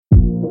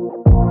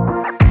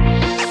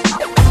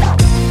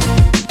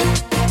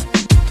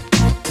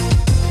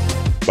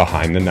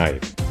Behind the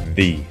Knife,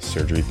 the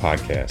surgery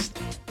podcast.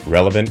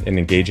 Relevant and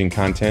engaging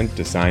content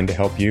designed to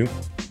help you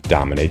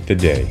dominate the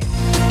day.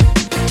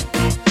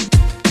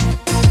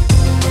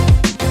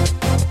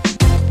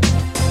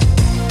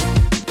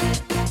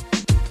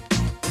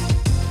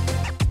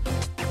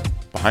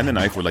 Behind the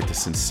Knife would like to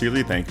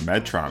sincerely thank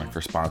Medtronic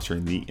for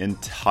sponsoring the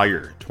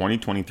entire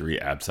 2023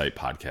 AbSite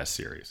podcast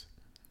series.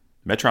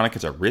 Medtronic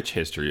has a rich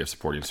history of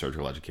supporting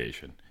surgical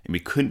education, and we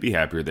couldn't be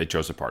happier they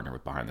chose to partner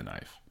with Behind the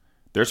Knife.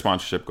 Their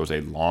sponsorship goes a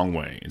long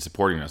way in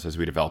supporting us as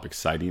we develop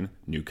exciting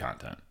new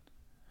content.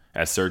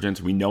 As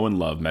surgeons, we know and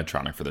love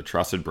Medtronic for their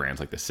trusted brands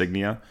like the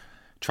Signia,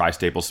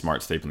 Tri-Staple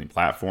Smart Stapling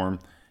Platform,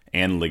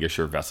 and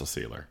LigaSure Vessel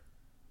Sealer.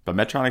 But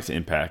Medtronic's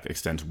impact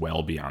extends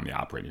well beyond the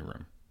operating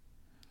room.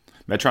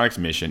 Medtronic's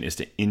mission is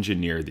to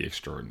engineer the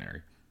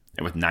extraordinary.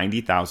 And with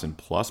 90,000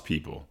 plus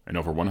people in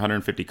over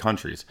 150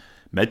 countries,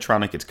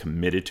 Medtronic is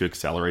committed to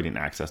accelerating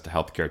access to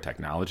healthcare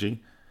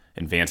technology,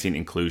 advancing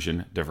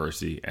inclusion,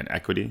 diversity, and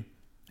equity,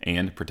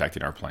 and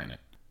protecting our planet.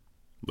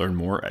 Learn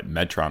more at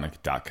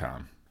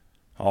medtronic.com.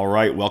 All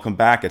right, welcome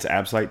back. It's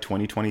AbSite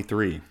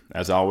 2023.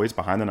 As always,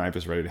 Behind the Knife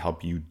is ready to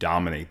help you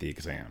dominate the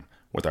exam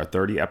with our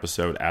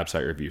 30-episode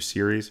AbSite review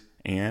series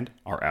and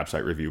our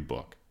AbSite review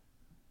book.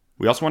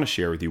 We also want to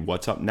share with you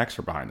what's up next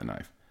for Behind the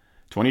Knife.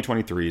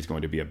 2023 is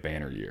going to be a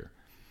banner year.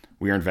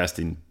 We are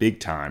investing big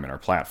time in our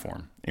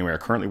platform, and we are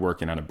currently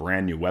working on a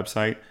brand new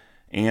website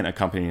and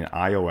accompanying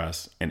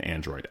iOS and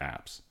Android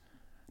apps.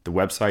 The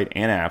website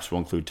and apps will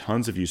include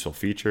tons of useful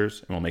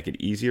features and will make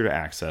it easier to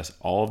access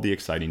all of the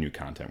exciting new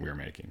content we are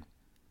making.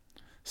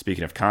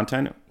 Speaking of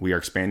content, we are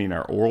expanding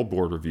our oral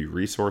board review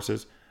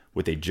resources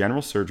with a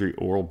general surgery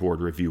oral board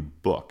review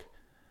book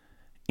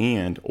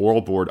and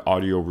oral board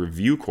audio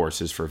review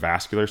courses for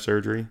vascular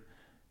surgery,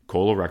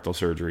 colorectal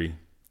surgery,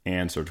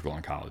 and surgical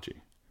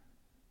oncology.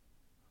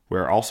 We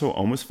are also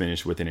almost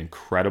finished with an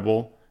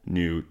incredible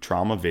new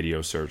trauma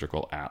video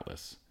surgical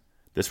atlas.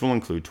 This will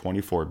include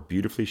 24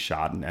 beautifully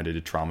shot and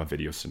edited trauma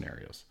video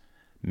scenarios,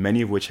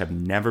 many of which have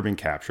never been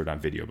captured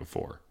on video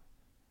before.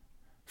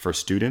 For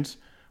students,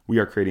 we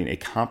are creating a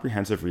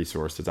comprehensive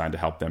resource designed to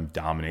help them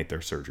dominate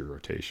their surgery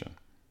rotation.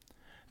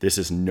 This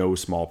is no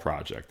small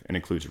project and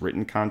includes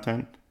written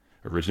content,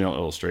 original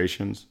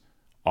illustrations,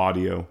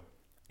 audio,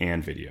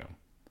 and video.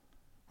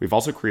 We've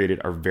also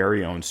created our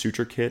very own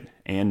suture kit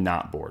and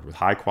knot board with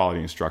high-quality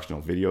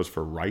instructional videos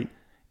for right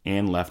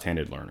and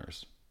left-handed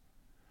learners.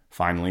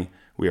 Finally,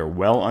 we are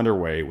well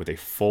underway with a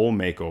full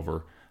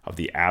makeover of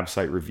the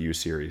AbSite review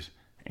series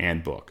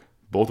and book,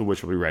 both of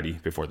which will be ready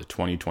before the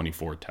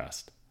 2024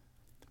 test.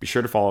 Be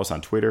sure to follow us on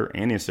Twitter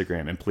and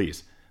Instagram, and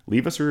please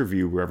leave us a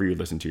review wherever you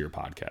listen to your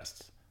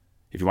podcasts.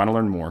 If you want to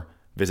learn more,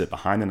 visit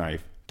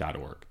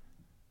behindtheknife.org.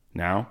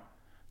 Now,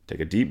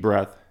 take a deep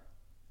breath.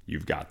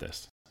 You've got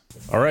this.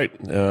 All right,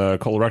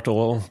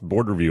 colorectal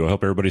board review. I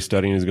hope everybody's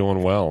studying is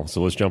going well.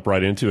 So let's jump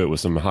right into it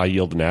with some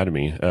high-yield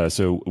anatomy.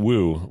 So,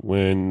 Wu,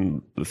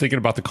 when thinking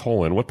about the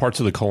colon, what parts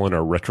of the colon are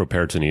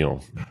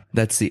retroperitoneal?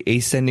 That's the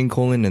ascending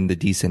colon and the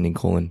descending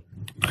colon.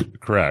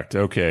 Correct.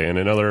 Okay. And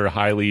another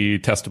highly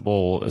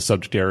testable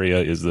subject area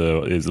is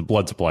the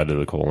blood supply to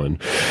the colon.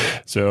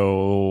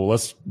 So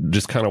let's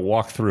just kind of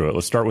walk through it.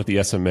 Let's start with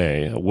the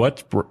SMA.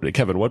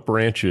 Kevin, what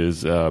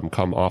branches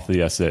come off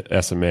the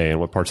SMA, and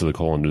what parts of the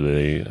colon do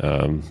they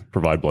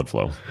provide blood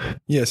flow?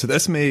 Yeah, so the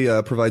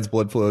SMA provides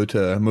blood flow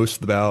to most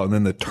of the bowel, and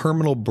then the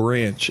terminal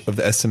branch of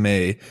the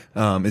SMA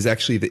is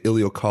actually the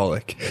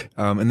ileocolic.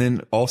 And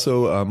then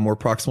also more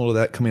proximal to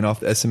that, coming off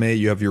the SMA,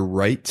 you have your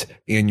right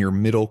and your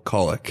middle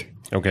colic.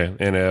 Okay.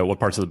 And what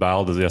parts of the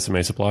bowel does the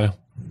SMA supply?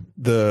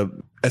 The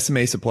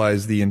SMA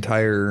supplies the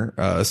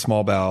entire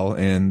small bowel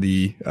and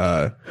the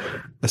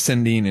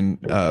ascending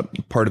and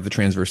part of the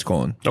transverse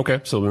colon. Okay.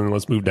 So then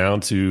let's move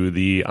down to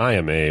the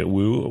IMA.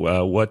 Wu,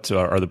 what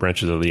are the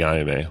branches of the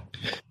IMA?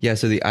 Yeah,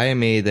 so the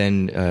IMA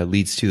then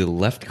leads to the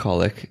left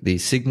colic, the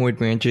sigmoid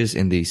branches,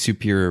 and the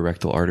superior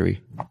rectal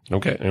artery.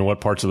 Okay. And what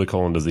parts of the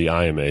colon does the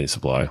IMA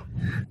supply?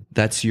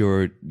 That's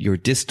your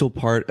distal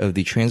part of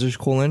the transverse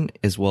colon,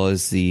 as well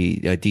as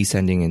the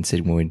descending and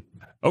sigmoid.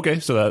 Okay.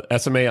 So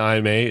that SMA,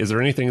 IMA, is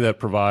there anything that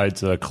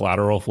provides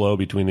collateral flow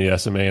between the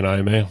SMA and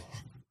IMA?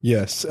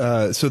 Yes.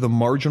 So the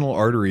marginal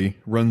artery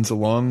runs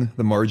along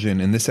the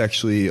margin, and this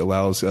actually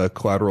allows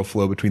collateral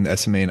flow between the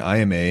SMA and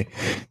IMA.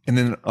 And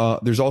then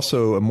there's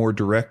also a more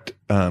direct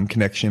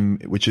connection,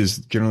 which is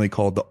generally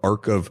called the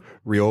arc of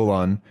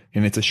Riolan,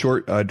 and it's a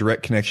short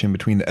direct connection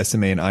between the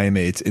SMA and IMA.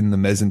 It's in the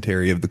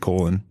mesentery of the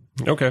colon.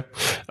 Okay.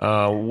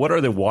 What are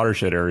the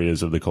watershed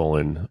areas of the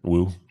colon,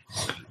 Wu?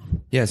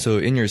 Yeah, so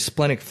in your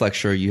splenic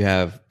flexure, you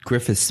have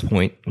Griffith's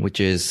point, which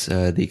is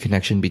the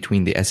connection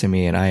between the SMA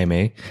and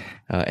IMA.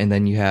 And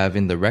then you have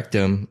in the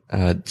rectum,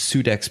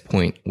 Sudex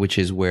point, which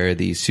is where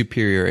the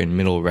superior and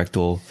middle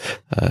rectal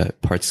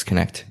parts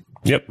connect.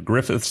 Yep,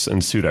 Griffiths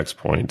and Sudex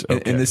point.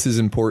 Okay. And this is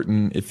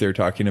important if they're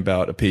talking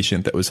about a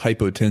patient that was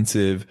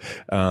hypotensive,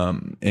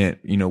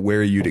 and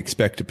where you'd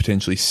expect to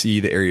potentially see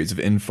the areas of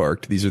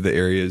infarct. These are the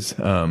areas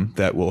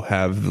that will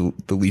have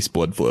the least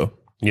blood flow.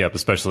 Yep,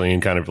 especially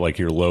in kind of like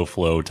your low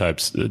flow type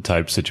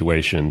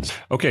situations.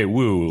 Okay,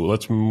 Woo,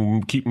 let's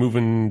keep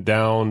moving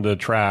down the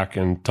track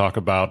and talk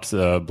about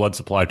blood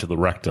supply to the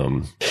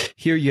rectum.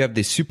 Here you have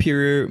the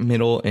superior,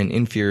 middle, and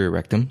inferior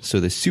rectum. So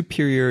the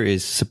superior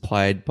is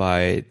supplied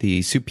by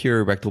the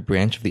superior rectal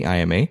branch of the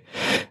IMA.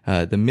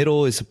 The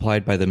middle is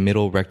supplied by the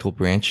middle rectal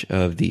branch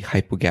of the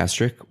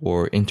hypogastric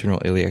or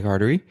internal iliac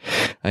artery,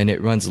 and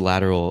it runs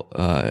lateral.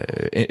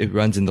 It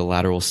runs in the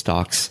lateral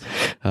stalks.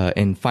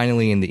 And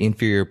finally, in the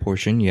inferior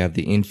portion, you have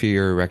the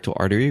inferior rectal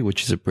artery,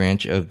 which is a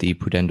branch of the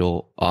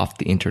pudendal off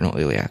the internal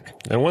iliac.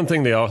 And one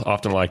thing they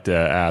often like to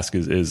ask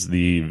is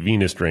the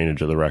venous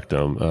drainage of the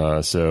rectum.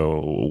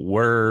 So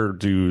where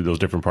do those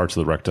different parts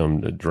of the rectum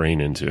drain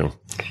into?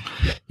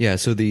 Yeah,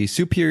 so the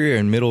superior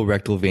and middle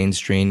rectal veins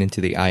drain into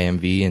the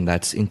IMV, and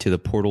that's into the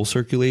portal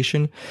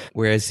circulation,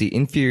 whereas the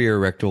inferior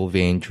rectal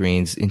vein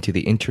drains into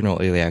the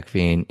internal iliac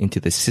vein into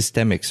the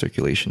systemic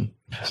circulation.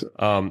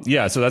 So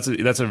that's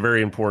a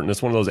very important.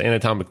 It's one of those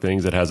anatomic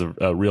things that has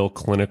a real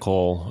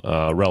clinical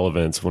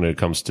relevance when it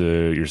comes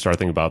to you start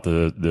thinking about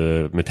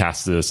the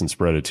metastasis and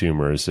spread of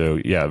tumors. So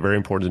yeah, very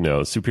important to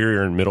know.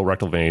 Superior and middle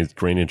rectal veins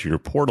drain into your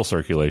portal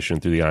circulation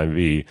through the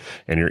IMV,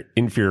 and your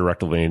inferior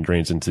rectal vein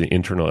drains into the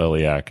internal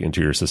iliac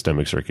into your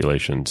systemic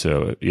circulation.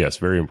 So yes,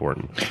 very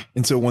important.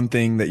 And so one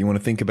thing that you want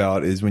to think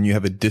about is when you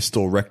have a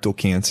distal rectal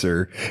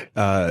cancer,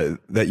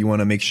 that you want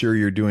to make sure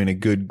you're doing a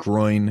good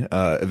groin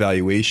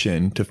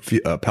evaluation to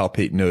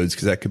palpate nodes,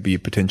 because that could be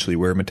potentially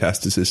where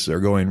metastases are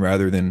going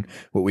rather than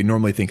what we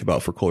normally think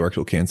about for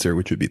colorectal cancer,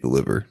 which would be the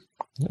liver.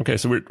 Okay,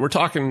 so we're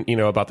talking,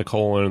 about the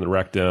colon and the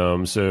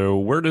rectum. So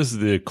where does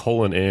the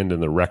colon end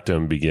and the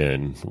rectum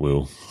begin,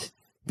 Will?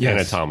 Yes.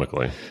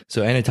 Anatomically.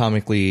 So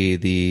anatomically,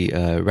 the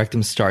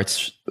rectum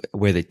starts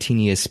where the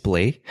tinea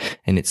splay,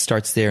 and it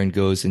starts there and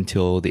goes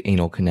until the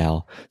anal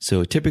canal.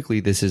 So typically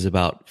this is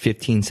about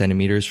 15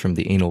 centimeters from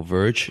the anal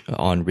verge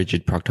on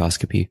rigid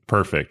proctoscopy.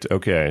 Perfect.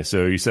 Okay.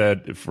 So you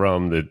said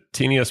from the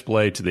tinea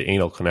splay to the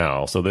anal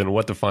canal. So then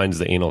what defines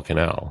the anal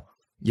canal?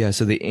 Yeah,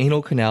 so the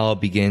anal canal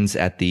begins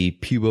at the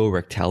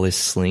puborectalis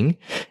sling,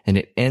 and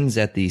it ends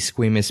at the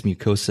squamous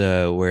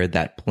mucosa where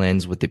that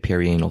blends with the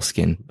perianal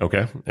skin.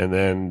 Okay. And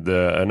then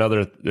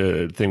another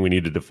thing we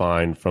need to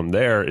define from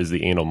there is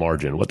the anal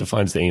margin. What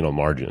defines the anal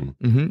margin?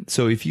 Mm-hmm.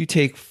 So if you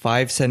take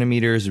 5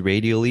 centimeters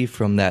radially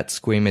from that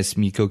squamous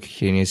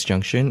mucocutaneous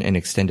junction and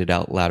extend it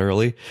out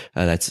laterally,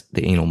 that's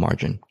the anal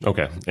margin.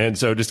 Okay. And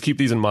so just keep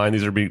these in mind.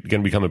 These are going to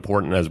become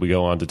important as we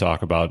go on to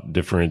talk about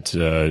different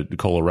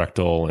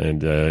colorectal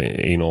and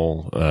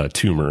anal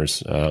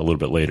tumors a little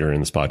bit later in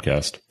this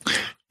podcast.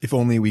 If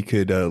only we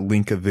could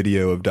link a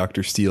video of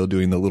Dr. Steele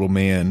doing the little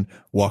man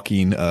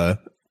walking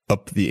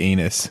up the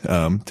anus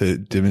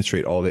to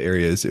demonstrate all the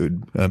areas, it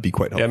would be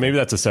quite helpful. Yeah, maybe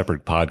that's a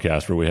separate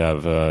podcast where we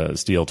have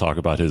Steele talk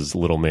about his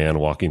little man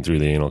walking through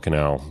the anal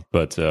canal.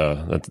 But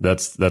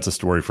that's a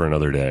story for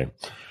another day.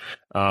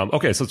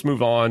 Okay, so let's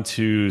move on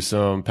to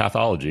some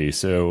pathology.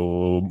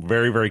 So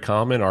very, very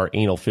common are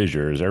anal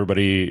fissures.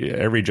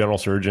 Every general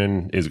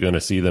surgeon is going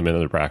to see them in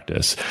their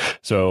practice.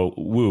 So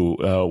Woo,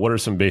 what are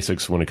some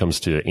basics when it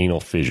comes to anal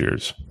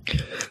fissures?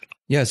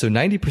 Yeah, so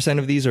 90%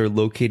 of these are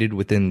located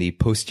within the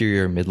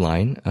posterior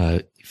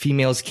midline.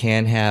 Females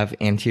can have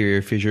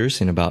anterior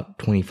fissures in about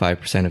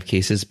 25% of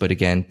cases, but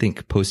again,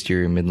 think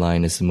posterior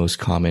midline is the most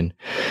common.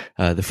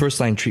 The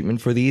first line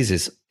treatment for these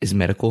is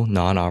medical,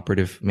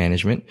 non-operative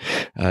management.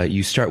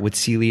 You start with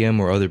cilium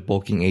or other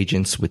bulking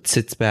agents with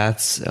sitz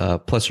baths,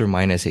 plus or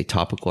minus a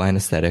topical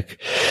anesthetic.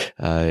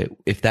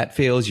 If that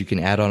fails, you can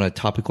add on a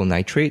topical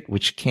nitrate,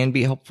 which can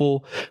be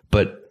helpful,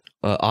 but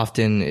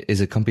often is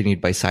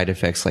accompanied by side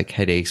effects like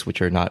headaches,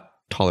 which are not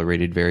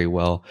tolerated very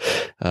well.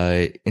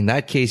 In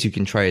that case, you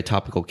can try a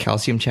topical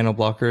calcium channel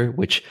blocker,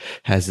 which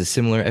has a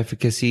similar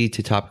efficacy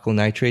to topical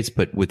nitrates,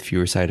 but with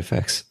fewer side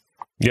effects.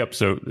 Yep.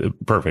 So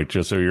perfect.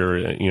 So your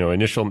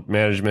initial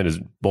management is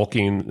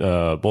bulking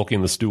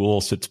the stool,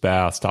 sitz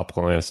baths,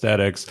 topical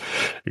anesthetics,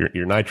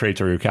 your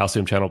nitrates or your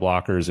calcium channel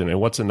blockers, and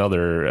what's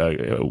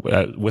another?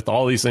 With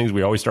all these things,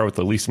 we always start with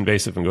the least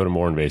invasive and go to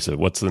more invasive.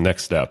 What's the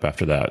next step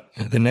after that?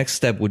 The next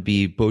step would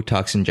be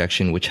Botox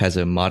injection, which has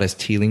a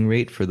modest healing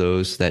rate for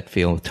those that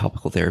fail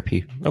topical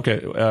therapy. Okay,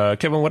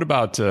 Kevin, what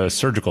about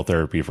surgical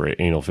therapy for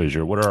anal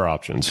fissure? What are our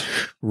options?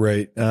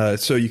 Right.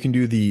 So you can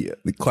do the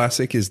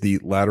classic is the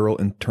lateral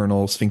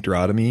internal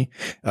sphincterotomy.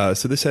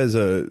 So this has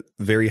a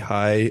very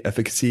high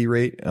efficacy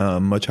rate,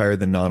 much higher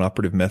than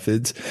non-operative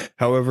methods.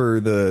 However,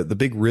 the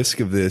big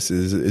risk of this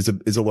is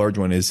a large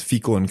one, is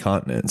fecal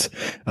incontinence.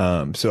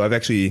 So I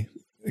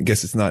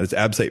guess it's not as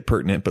ABSITE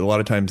pertinent, but a lot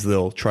of times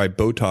they'll try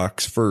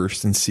Botox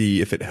first and see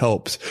if it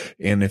helps,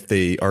 and if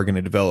they are going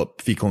to develop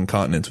fecal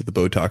incontinence with the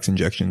Botox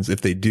injections.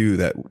 If they do,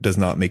 that does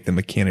not make them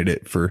a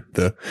candidate for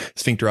the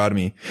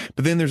sphincterotomy.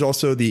 But then there's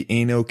also the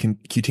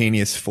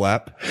anocutaneous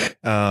flap.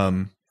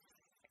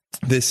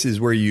 This is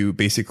where you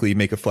basically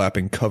make a flap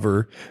and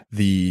cover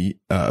the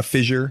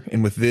fissure.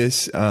 And with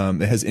this, it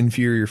has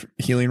inferior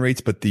healing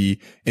rates, but the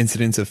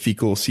incidence of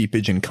fecal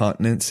seepage and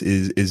continence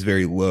is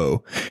very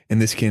low.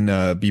 And this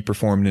can be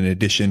performed in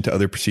addition to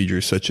other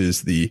procedures such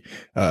as the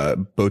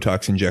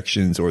Botox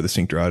injections or the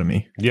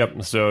sphincterotomy.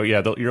 Yep. So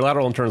yeah, your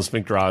lateral internal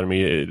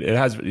sphincterotomy, it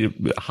has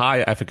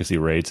high efficacy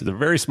rates. It's a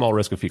very small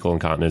risk of fecal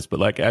incontinence, but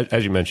like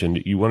as you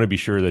mentioned, you want to be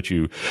sure that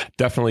you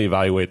definitely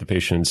evaluate the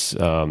patient's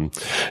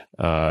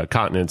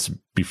continence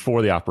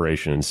before the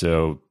operation.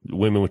 So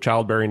women with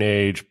childbearing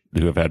age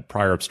who have had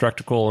prior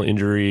obstructical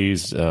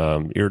injuries,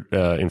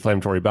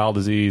 inflammatory bowel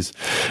disease,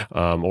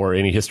 or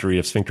any history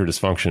of sphincter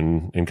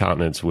dysfunction,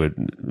 incontinence would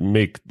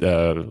be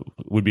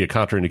a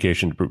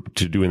contraindication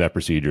to doing that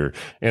procedure.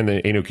 And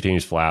the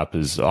anocutaneous flap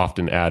is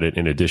often added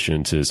in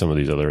addition to some of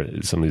these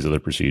other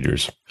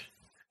procedures.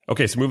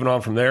 Okay, so moving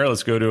on from there,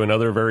 let's go to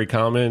another very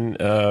common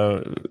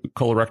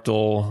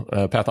colorectal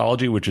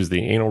pathology, which is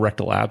the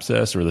anorectal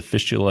abscess or the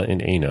fistula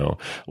in ano.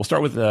 We'll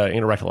start with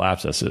anorectal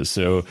abscesses.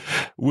 So,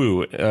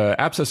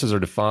 abscesses are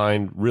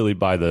defined really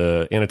by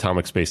the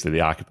anatomic space that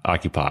they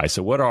occupy.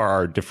 So what are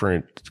our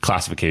different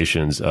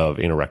classifications of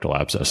anorectal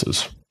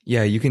abscesses?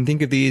 Yeah, you can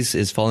think of these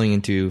as falling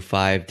into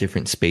 5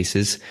 different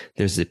spaces.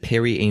 There's the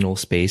perianal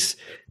space,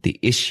 the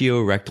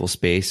ischiorectal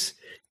space,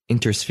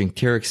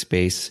 intersphincteric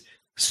space,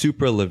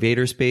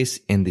 supralevator space,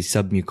 and the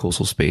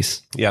submucosal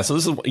space. Yeah, so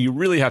this is, you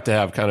really have to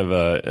have kind of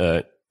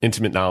a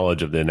intimate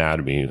knowledge of the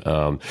anatomy.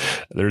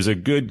 There's a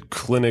good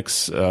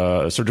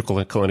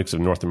surgical clinics of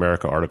North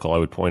America article I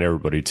would point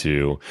everybody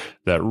to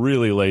that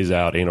really lays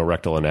out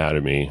anorectal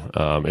anatomy.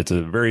 It's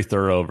a very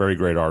thorough, very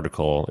great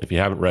article. If you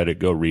haven't read it,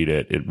 go read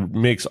it. It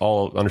makes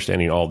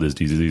understanding all these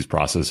disease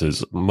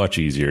processes much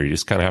easier. You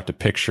just kind of have to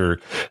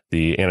picture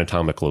the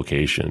anatomic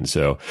location.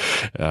 So,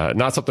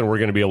 not something we're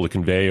going to be able to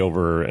convey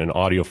over an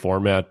audio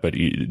format, but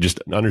you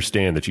just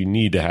understand that you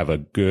need to have a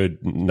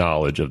good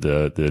knowledge of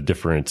the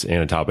different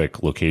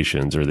anatomic locations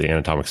or the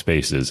anatomic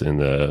spaces in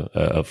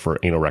for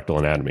anorectal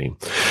anatomy.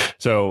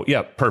 So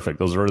yeah, perfect.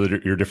 Those are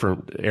your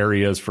different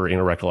areas for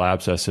anorectal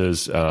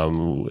abscesses.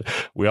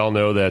 We all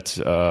know that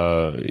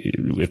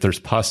if there's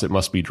pus, it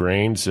must be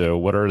drained. So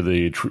what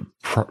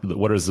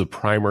is the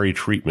primary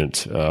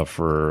treatment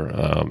for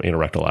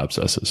anorectal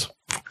abscesses?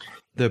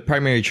 The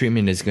primary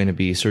treatment is going to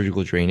be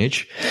surgical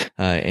drainage.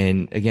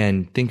 And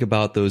again, think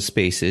about those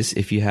spaces.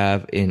 If you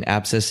have an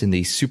abscess in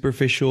the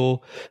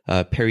superficial,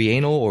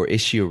 perianal or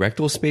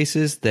ischiorectal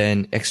spaces,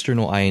 then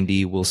external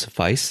IND will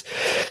suffice.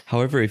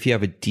 However, if you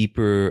have a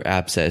deeper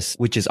abscess,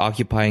 which is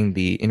occupying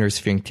the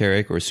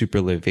intersphincteric or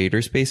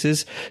supralevator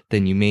spaces,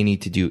 then you may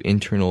need to do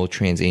internal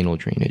transanal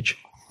drainage.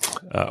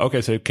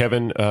 Okay, so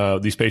Kevin,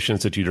 these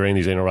patients that you drain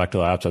these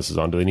anorectal abscesses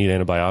on, do they need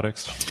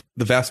antibiotics?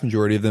 The vast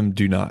majority of them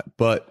do not.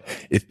 But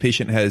if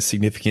patient has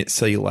significant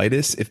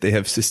cellulitis, if they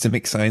have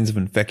systemic signs of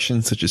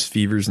infection such as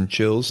fevers and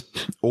chills,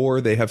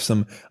 or they have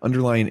some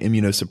underlying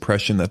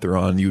immunosuppression that they're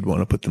on, you'd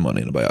want to put them on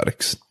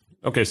antibiotics.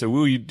 Okay,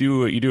 so you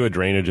do a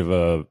drainage of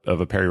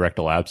a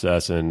perirectal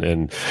abscess,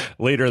 and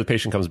later the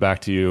patient comes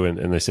back to you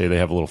and they say they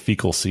have a little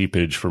fecal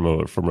seepage from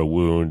a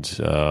wound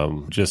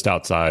just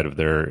outside of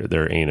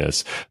their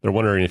anus. They're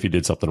wondering if you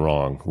did something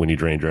wrong when you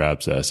drained your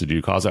abscess. Did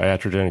you cause an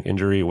iatrogenic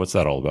injury? What's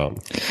that all about?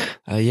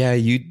 Yeah,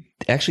 you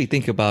actually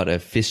think about a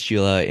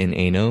fistula in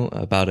ano.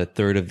 About a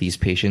third of these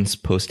patients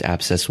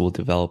post-abscess will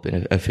develop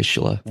a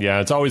fistula. Yeah,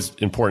 it's always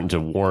important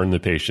to warn the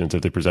patients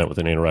if they present with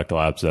an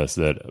anorectal abscess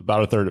that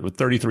about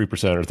 33% or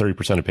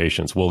 30% of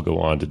patients will go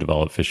on to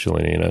develop fistula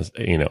in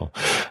ano,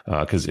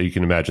 because you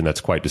can imagine that's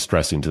quite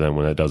distressing to them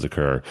when that does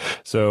occur.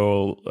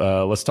 So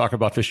let's talk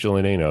about fistula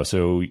in ano.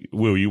 So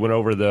Wu, you went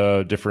over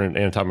the different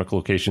anatomic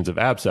locations of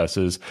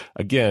abscesses.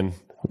 Again,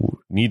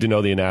 need to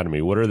know the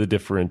anatomy. What are the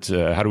different,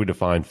 how do we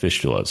define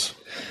fistulas?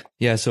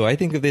 Yeah, so I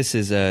think of this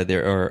as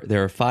there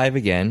are 5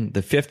 again.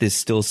 The 5th is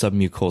still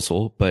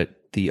submucosal, but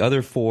the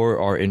other 4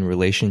 are in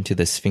relation to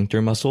the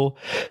sphincter muscle.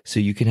 So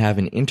you can have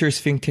an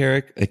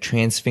intersphincteric, a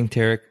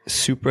transsphincteric,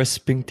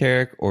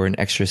 suprasphincteric, or an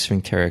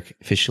extrasphincteric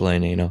fistula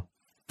in ano.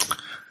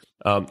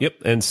 Yep.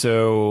 And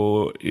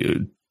so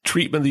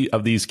treatment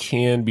of these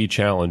can be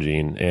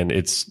challenging, and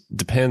it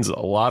depends a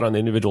lot on the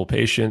individual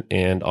patient,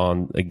 and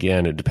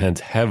it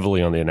depends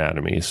heavily on the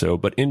anatomy. So,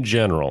 but in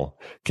general,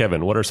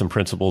 Kevin, what are some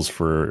principles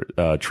for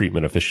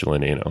treatment of fistula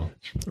in ano?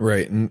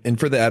 Right. And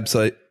for the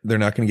abscess, they're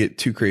not going to get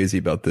too crazy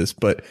about this,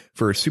 but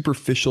for a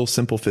superficial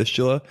simple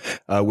fistula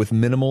with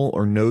minimal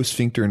or no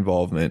sphincter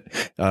involvement,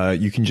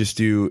 you can just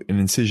do an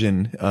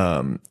incision,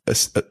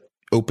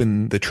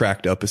 open the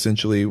tract up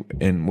essentially,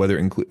 and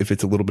if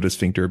it's a little bit of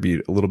sphincter,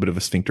 be a little bit of a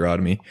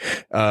sphincterotomy.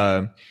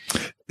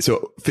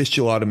 So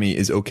fistulotomy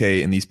is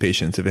okay in these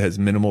patients if it has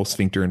minimal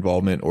sphincter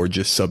involvement or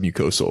just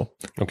submucosal.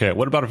 Okay.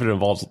 What about if it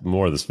involves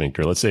more of the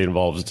sphincter? Let's say it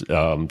involves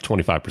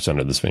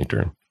 25% of the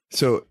sphincter.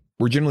 So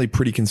we're generally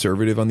pretty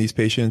conservative on these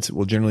patients.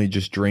 We'll generally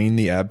just drain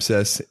the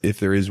abscess if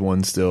there is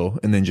one still,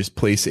 and then just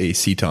place a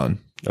seton.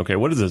 Okay.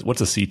 What's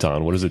a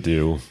seton? What does it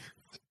do?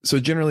 So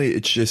generally,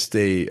 it's just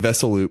a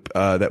vessel loop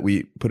that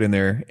we put in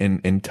there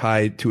and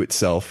tie to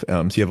itself.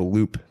 So you have a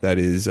loop that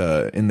is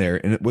in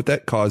there, and what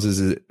that causes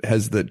is it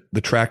has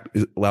the tract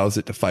allows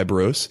it to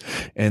fibrose,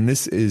 and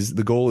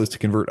the goal is to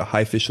convert a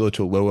high fistula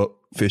to a low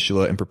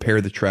fistula and prepare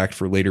the tract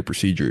for later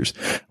procedures.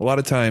 A lot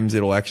of times,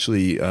 it'll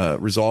actually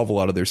resolve a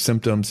lot of their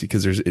symptoms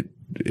because it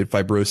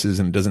fibroses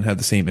and it doesn't have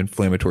the same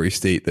inflammatory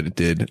state that it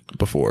did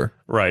before.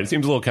 Right. It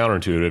seems a little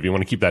counterintuitive. You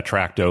want to keep that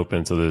tract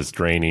open so that it's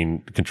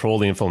draining, control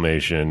the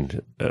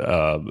inflammation,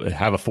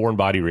 have a foreign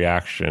body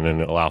reaction,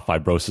 and allow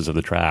fibrosis of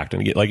the tract.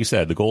 And again, like you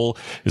said, the goal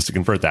is to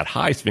convert that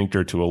high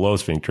sphincter to a low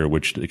sphincter,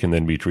 which can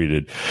then be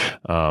treated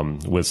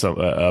with some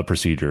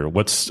procedure.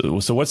 What's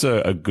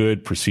a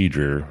good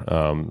procedure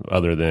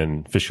other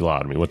than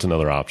fistulotomy? What's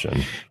another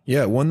option?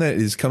 Yeah, one that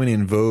is coming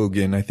in vogue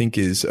and I think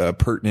is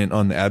pertinent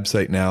on the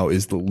ABSITE now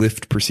is the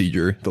lift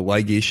procedure. The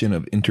ligation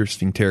of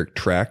intersphincteric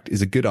tract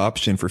is a good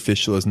option for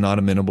fistulas not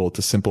amenable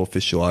to simple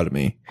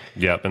fistulotomy.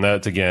 Yep, and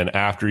that's again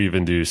after you've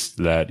induced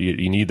that.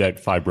 You need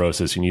that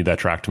fibrosis, you need that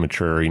tract to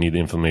mature, you need the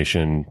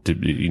inflammation,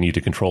 you need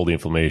to control the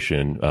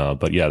inflammation.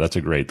 But yeah, that's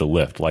the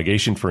lift.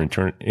 Ligation for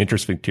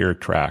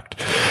intersphincteric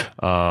tract.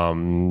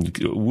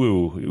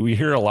 We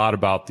hear a lot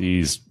about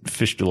these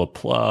fistula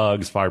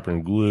plugs,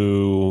 fibrin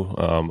glue,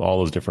 all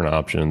those different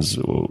options.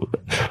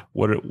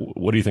 What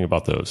do you think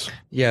about those?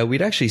 Yeah,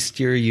 we'd actually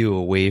steer you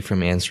away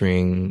from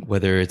answering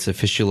whether it's a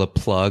fistula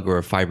plug or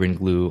a fibrin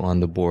glue on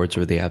the boards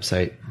or the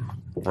ABSITE.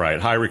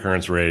 Right. High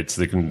recurrence rates.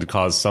 They can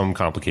cause some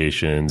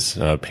complications,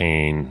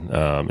 pain,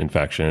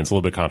 infection. It's a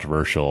little bit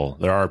controversial.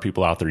 There are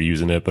people out there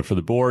using it, but for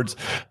the boards,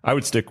 I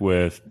would stick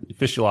with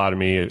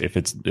fistulotomy if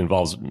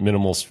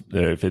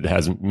it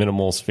has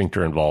minimal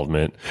sphincter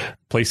involvement,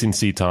 placing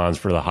setons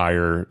for the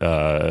higher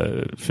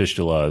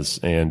fistulas,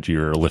 and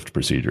your lift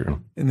procedure.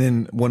 And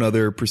then one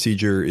other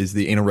procedure is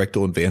the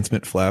anorectal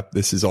advancement flap.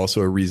 This is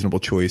also a reasonable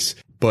choice,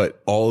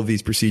 but all of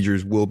these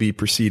procedures will be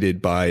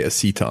preceded by a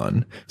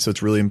seton. So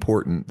it's really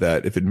important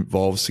that if it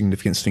involves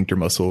significant sphincter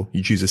muscle,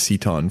 you choose a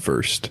seton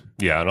first.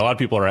 Yeah, and a lot of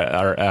people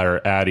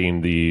are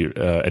adding the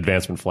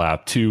advancement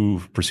flap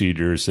to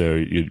procedures. So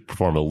you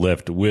perform a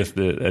lift with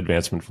the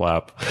advancement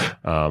flap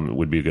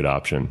would be a good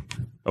option.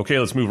 Okay,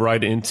 let's move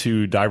right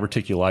into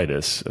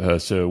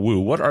diverticulitis. So,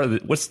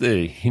 what's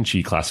the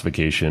Hinchey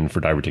classification for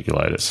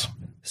diverticulitis?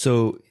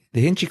 So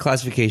the Hinchey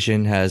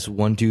classification has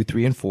 1, 2,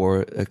 3, and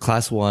 4.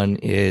 Class 1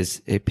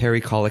 is a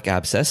pericolic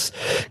abscess.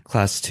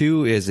 Class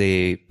 2 is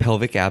a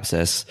pelvic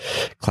abscess.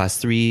 Class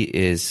 3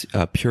 is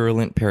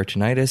purulent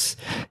peritonitis.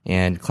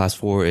 And Class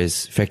 4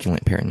 is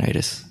feculent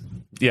peritonitis.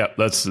 Yeah,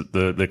 that's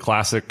the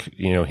classic,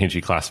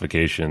 Hinchey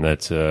classification.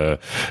 That's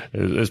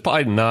is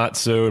probably not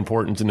so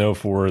important to know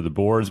for the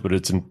boards, but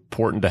it's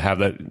important to have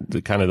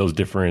that kind of those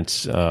different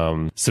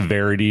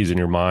severities in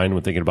your mind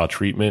when thinking about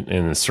treatment,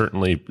 and it's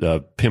certainly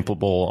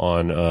pimpable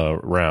on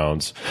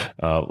rounds.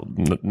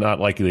 Not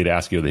likely to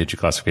ask you the Hinchey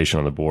classification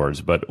on the boards,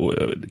 but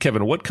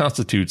Kevin, what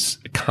constitutes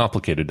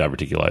complicated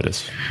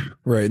diverticulitis?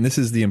 Right, and this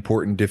is the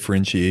important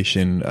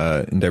differentiation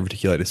in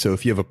diverticulitis. So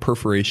if you have a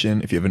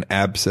perforation, if you have an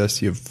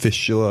abscess, you have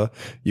fistula,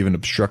 you have an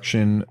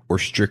obstruction or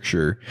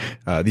stricture.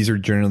 These are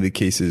generally the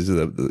cases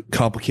of the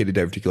complicated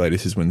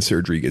diverticulitis is when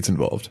surgery gets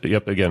involved.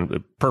 Yep.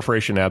 Again,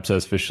 perforation,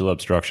 abscess, fistula,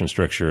 obstruction,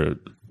 stricture,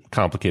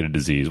 complicated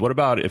disease. What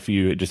about if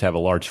you just have a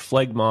large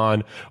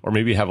phlegmon or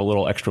maybe have a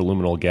little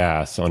extraluminal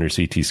gas on your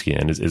CT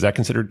scan? Is that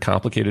considered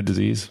complicated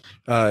disease?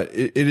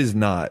 It is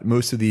not.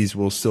 Most of these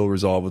will still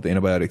resolve with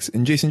antibiotics.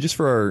 And Jason, just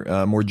for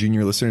our more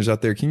junior listeners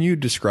out there, can you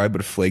describe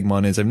what a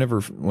phlegmon is? I've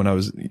never, when I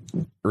was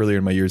earlier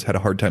in my years, had a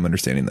hard time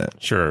understanding that.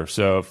 Sure.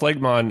 So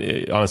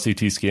phlegmon on a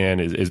CT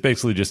scan is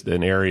basically just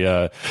an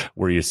area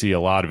where you see a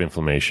lot of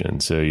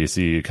inflammation. So you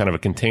see kind of a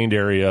contained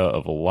area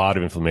of a lot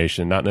of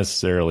inflammation, not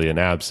necessarily an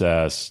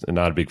abscess and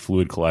not a big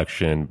fluid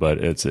collection, but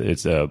it's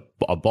a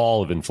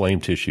ball of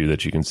inflamed tissue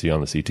that you can see on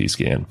the CT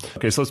scan.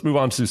 Okay, so let's move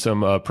on to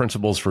some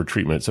principles for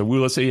treatment. So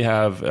let's say you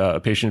have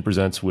a patient who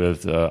presents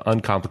with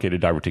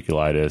uncomplicated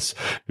diverticulitis,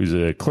 who's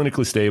a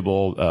clinically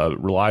stable,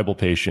 reliable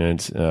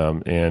patient,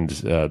 and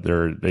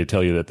they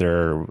tell you that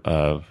they're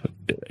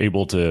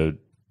able to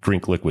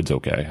drink liquids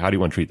okay. How do you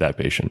want to treat that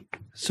patient?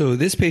 So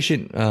this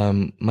patient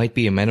might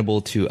be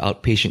amenable to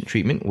outpatient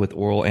treatment with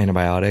oral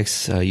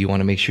antibiotics. You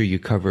want to make sure you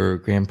cover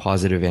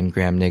gram-positive and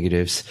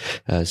gram-negatives.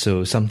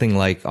 So something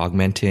like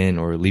Augmentin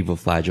or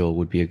Levoflagel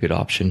would be a good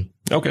option.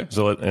 Okay.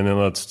 And then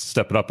let's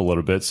step it up a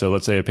little bit. So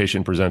let's say a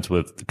patient presents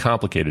with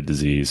complicated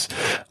disease.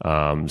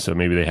 So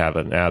maybe they have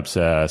an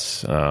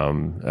abscess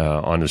on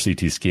their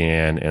CT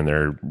scan, and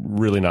they're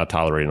really not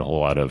tolerating a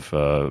whole lot of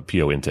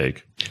PO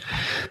intake.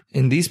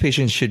 And these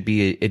patients should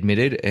be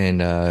admitted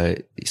and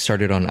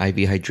started on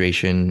IV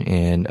hydration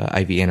and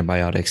IV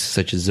antibiotics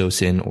such as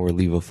Zosyn or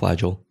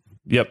Levoflagel.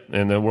 Yep,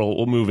 and then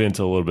we'll move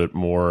into a little bit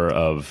more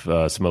of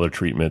some other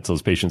treatments.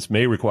 Those patients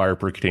may require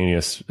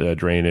percutaneous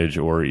drainage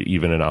or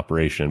even an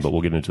operation, but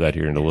we'll get into that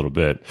here in a little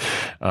bit.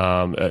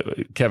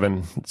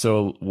 Kevin,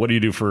 so what do you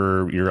do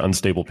for your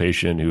unstable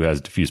patient who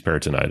has diffuse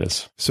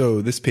peritonitis?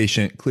 So this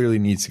patient clearly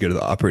needs to go to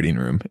the operating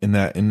room. In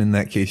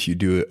that case, you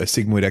do a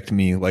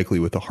sigmoidectomy, likely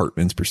with a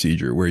Hartmann's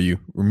procedure, where you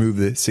remove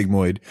the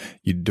sigmoid,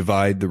 you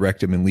divide the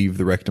rectum and leave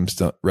the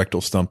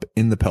rectal stump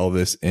in the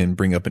pelvis and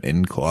bring up an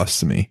end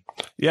colostomy.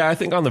 Yeah, I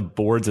think on the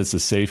boards, it's the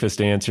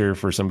safest answer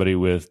for somebody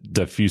with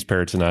diffuse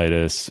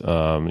peritonitis,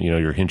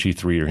 your Hinchy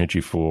 3 or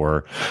Hinchy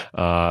 4.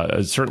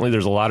 Certainly,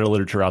 there's a lot of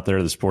literature out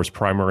there that supports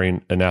primary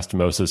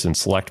anastomosis in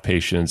select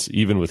patients,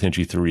 even with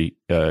Hinchy 3,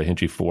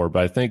 Hinchy 4.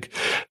 But I think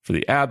for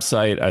the ab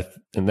site,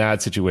 in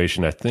that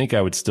situation, I think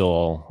I would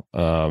still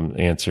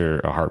answer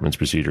a Hartmann's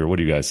procedure. What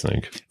do you guys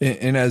think?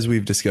 And as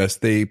we've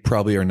discussed, they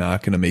probably are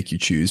not going to make you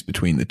choose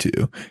between the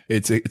two.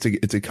 It's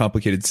a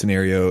complicated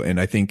scenario, and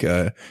I think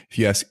if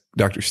you ask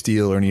Dr.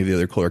 Steele or any of the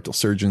other colorectal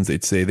surgeons,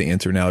 they'd say the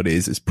answer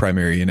nowadays is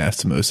primary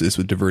anastomosis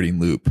with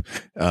diverting loop.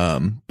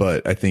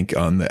 But I think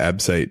on the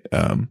ab site,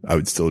 I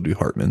would still do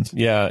Hartmann's.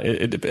 Yeah,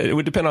 it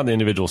would depend on the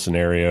individual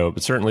scenario,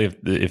 but certainly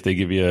if they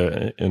give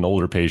you an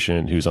older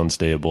patient who's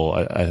unstable,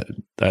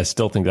 I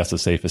still think that's the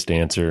safest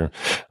answer.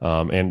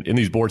 And in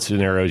these board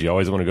scenarios, you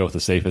always want to go with the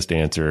safest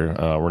answer.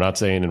 We're not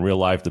saying in real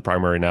life the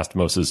primary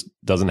anastomosis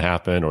doesn't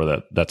happen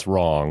or that's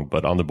wrong,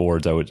 but on the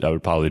boards, I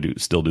would probably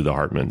still do the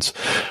Hartmann's.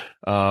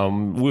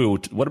 Wu,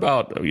 what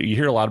about, you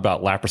hear a lot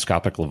about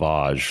laparoscopic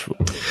lavage.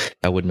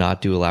 I would not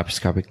do a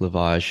laparoscopic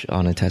lavage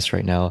on a test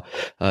right now.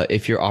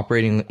 If you're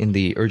operating in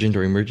the urgent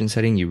or emergent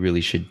setting, you really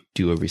should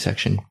do a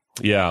resection.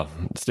 Yeah,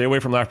 stay away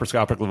from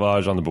laparoscopic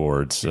lavage on the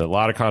boards. A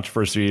lot of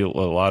controversy,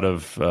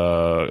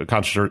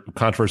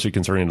 controversy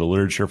concerning the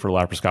literature for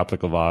laparoscopic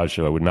lavage,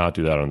 so I would not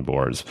do that on the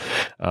boards.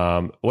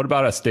 What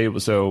about a stable?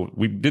 So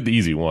we did the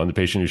easy one, the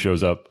patient who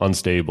shows up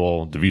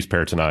unstable, diffuse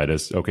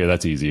peritonitis. Okay,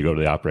 that's easy. You go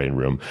to the operating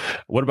room.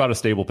 What about a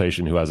stable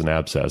patient who has an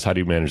abscess? How do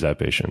you manage that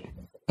patient?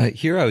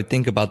 Here, I would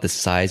think about the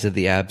size of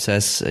the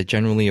abscess.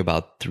 Generally,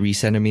 about 3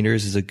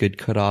 centimeters is a good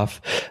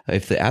cutoff.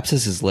 If the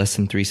abscess is less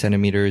than 3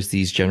 centimeters,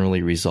 these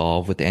generally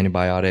resolve with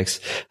antibiotics.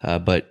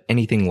 But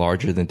anything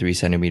larger than 3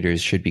 centimeters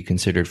should be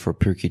considered for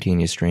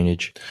percutaneous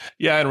drainage.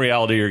 Yeah, in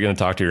reality, you're going to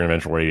talk to your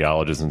interventional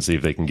radiologist and see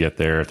if they can get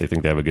there, if they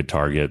think they have a good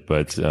target.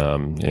 But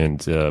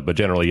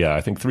generally, yeah,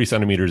 I think 3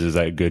 centimeters is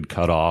a good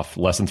cutoff.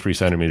 Less than 3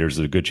 centimeters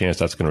is a good chance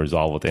that's going to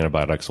resolve with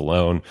antibiotics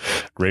alone.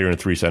 Greater than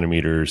 3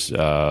 centimeters,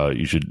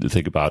 you should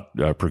think about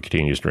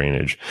percutaneous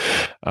drainage.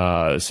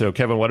 So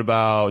Kevin, what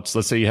about,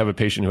 let's say you have a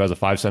patient who has a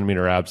 5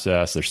 centimeter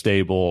abscess, they're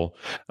stable.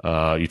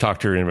 You talk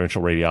to your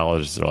interventional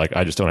radiologist, they're like,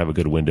 I just don't have a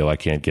good window, I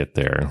can't get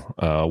there.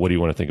 What do you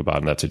want to think about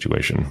in that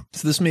situation?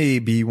 So this may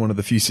be one of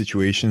the few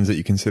situations that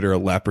you consider a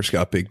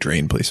laparoscopic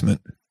drain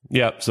placement.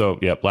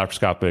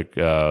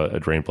 Laparoscopic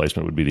drain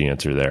placement would be the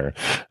answer there.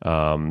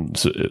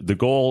 So the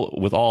goal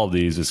with all of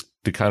these is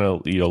to kind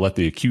of let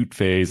the acute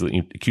phase,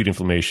 the acute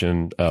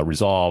inflammation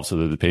resolve, so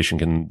that the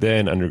patient can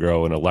then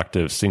undergo an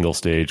elective single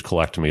stage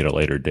colectomy at a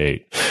later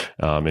date,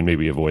 and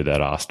maybe avoid that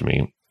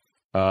ostomy.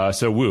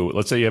 So Wu,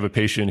 let's say you have a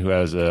patient who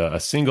has a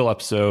single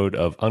episode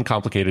of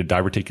uncomplicated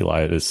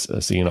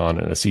diverticulitis seen on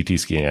a CT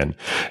scan.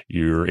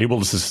 You're able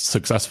to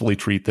successfully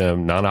treat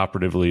them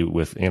non-operatively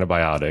with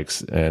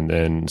antibiotics. And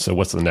then, so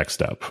what's the next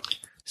step?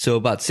 So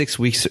about 6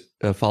 weeks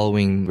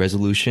following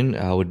resolution,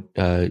 I would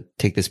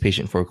take this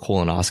patient for a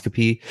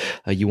colonoscopy.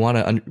 You want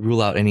to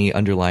rule out any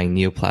underlying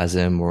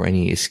neoplasm or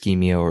any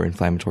ischemia or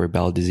inflammatory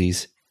bowel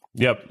disease.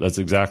 Yep, that's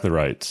exactly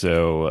right.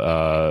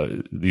 So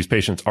these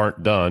patients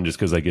aren't done just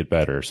because they get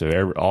better.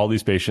 So all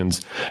these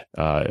patients,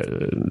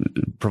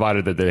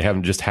 provided that they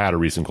haven't just had a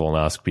recent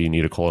colonoscopy,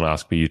 need a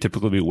colonoscopy, you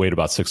typically wait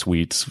about 6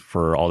 weeks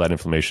for all that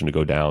inflammation to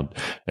go down.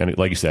 And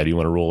like you said, you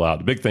want to rule out,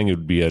 the big thing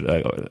would be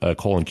a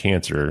colon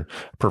cancer,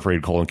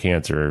 perforated colon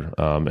cancer,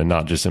 and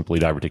not just simply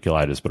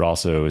diverticulitis, but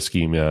also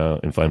ischemia,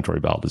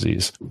 inflammatory bowel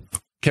disease.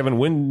 Kevin,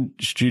 when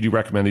should you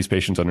recommend these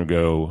patients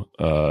undergo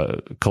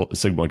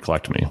sigmoid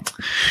colectomy?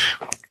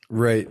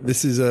 Right.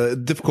 This is a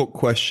difficult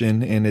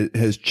question, and it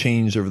has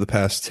changed over the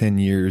past 10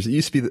 years. It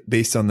used to be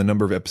based on the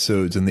number of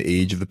episodes and the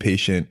age of the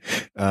patient.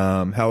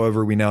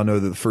 However, we now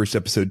know that the first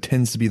episode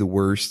tends to be the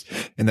worst,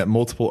 and that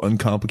multiple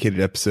uncomplicated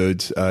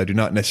episodes do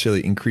not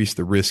necessarily increase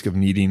the risk of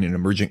needing an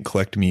emergent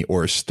colectomy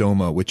or a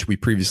stoma, which we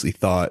previously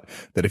thought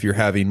that if you're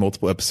having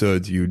multiple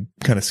episodes, you'd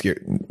kind of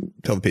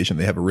tell the patient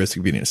they have a risk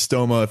of getting a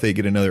stoma if they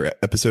get another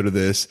episode of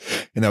this,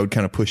 and that would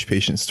kind of push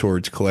patients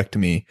towards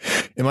colectomy.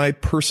 In my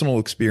personal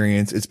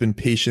experience, it's been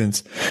patients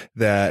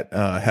that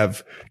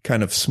have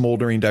kind of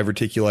smoldering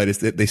diverticulitis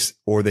that they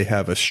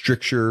have a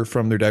stricture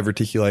from their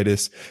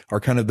diverticulitis are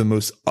kind of the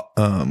most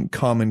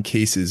common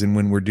cases, and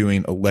when we're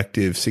doing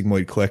elective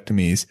sigmoid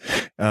colectomies.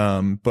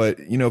 But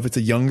if it's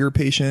a younger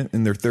patient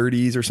in their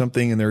 30s or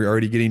something and they're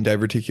already getting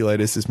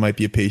diverticulitis, this might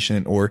be a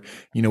patient, or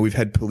we've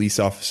had police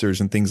officers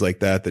and things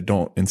like that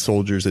and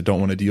soldiers that don't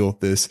want to deal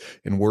with this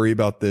and worry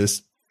about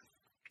this.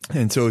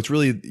 And so it's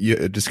really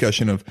a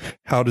discussion of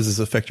how does this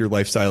affect your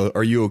lifestyle?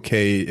 Are you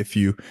okay if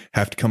you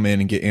have to come in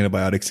and get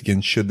antibiotics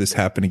again? Should this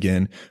happen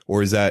again?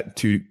 Or is that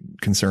too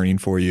concerning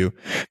for you?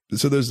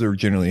 So those are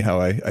generally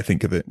how I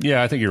think of it.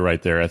 Yeah, I think you're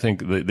right there. I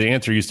think the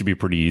answer used to be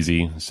pretty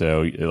easy.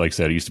 So like I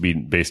said, it used to be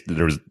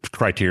there was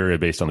criteria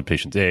based on the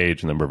patient's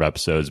age, number of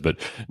episodes, but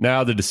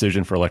now the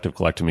decision for elective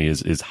colectomy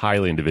is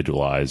highly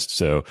individualized.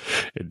 So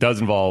it does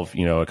involve,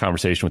 a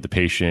conversation with the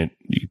patient,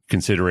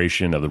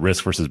 consideration of the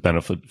risk versus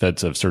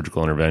benefits of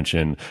surgical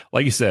intervention.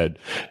 Like you said,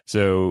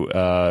 so,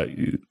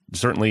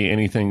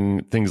 certainly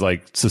things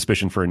like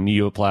suspicion for a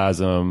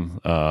neoplasm,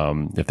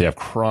 if they have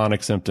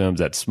chronic symptoms,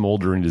 that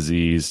smoldering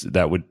disease,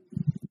 that would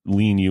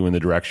lean you in the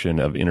direction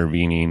of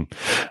intervening.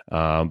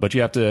 But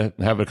you have to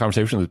have a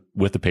conversation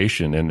with the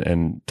patient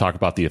and talk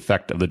about the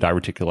effect of the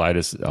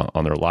diverticulitis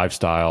on their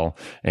lifestyle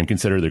and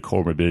consider the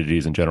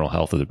comorbidities and general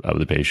health of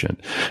the patient.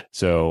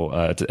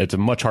 So it's a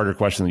much harder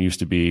question than it used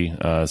to be.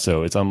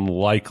 So it's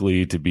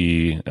unlikely to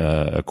be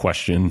a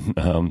question.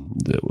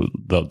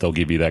 They'll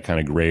give you that kind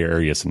of gray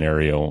area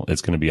scenario.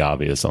 It's going to be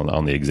obvious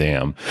on the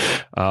exam.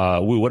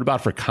 What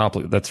about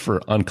that's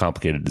for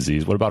uncomplicated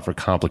disease. What about for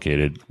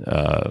complicated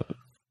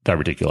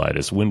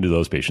diverticulitis? When do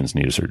those patients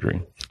need a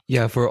surgery?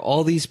 Yeah, for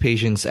all these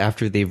patients,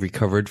 after they've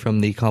recovered from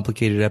the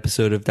complicated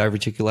episode of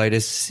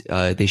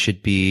diverticulitis, they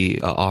should be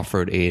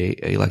offered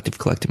a elective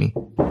colectomy.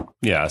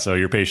 Yeah, so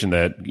your patient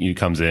that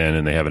comes in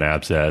and they have an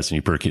abscess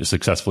and you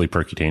successfully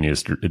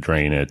percutaneous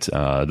drain it,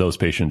 those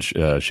patients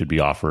should be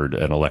offered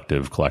an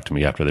elective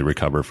colectomy after they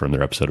recover from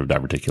their episode of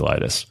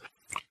diverticulitis.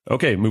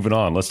 Okay, moving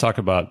on. Let's talk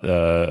about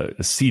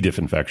C. diff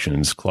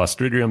infections,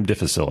 Clostridium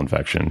difficile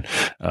infection.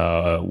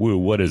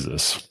 What is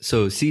this?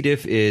 So C.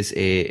 diff is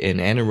an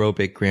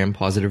anaerobic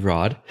gram-positive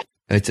rod.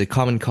 It's a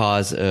common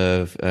cause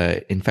of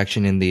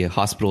infection in the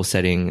hospital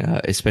setting,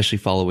 especially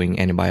following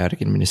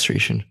antibiotic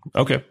administration.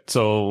 Okay.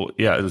 So,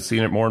 yeah,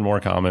 seeing it more and more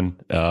common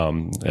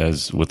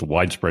as with the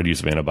widespread use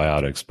of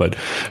antibiotics. But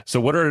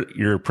so what are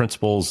your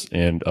principles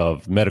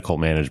of medical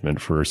management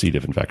for C.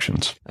 diff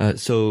infections?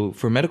 So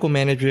for medical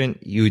management,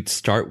 you would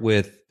start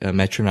with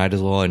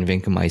metronidazole and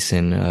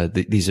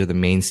vancomycin. These are the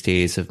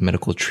mainstays of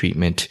medical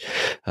treatment.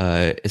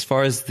 As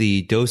far as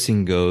the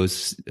dosing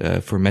goes,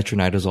 for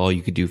metronidazole,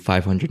 you could do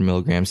 500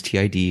 milligrams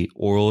TID,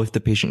 oral if the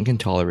patient can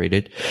tolerate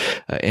it.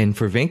 And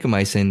for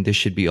vancomycin, this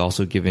should be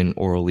also given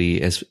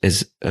orally as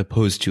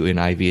opposed to an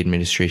IV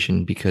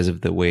administration because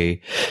of the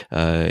way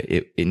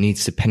it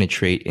needs to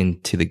penetrate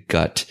into the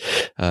gut.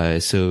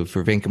 So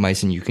for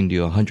vancomycin, you can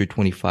do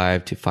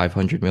 125 to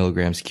 500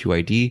 milligrams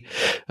QID.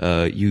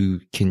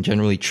 You can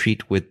generally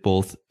treat with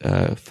both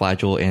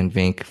Flagyl and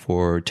Vanc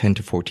for 10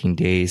 to 14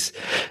 days.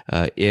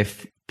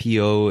 If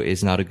PO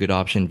is not a good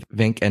option,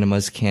 Vanc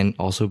enemas can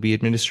also be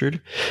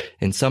administered.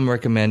 And some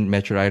recommend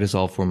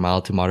metronidazole for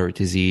mild to moderate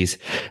disease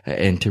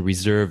and to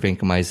reserve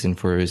vancomycin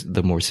for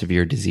the more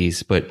severe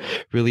disease. But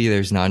really,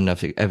 there's not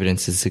enough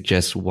evidence to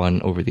suggest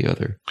one over the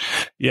other.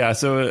 Yeah,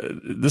 so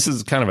this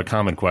is kind of a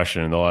common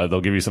question.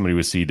 They'll give you somebody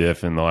with C.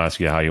 diff and they'll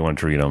ask you how you want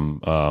to treat them.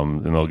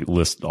 And they'll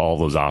list all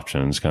those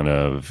options, kind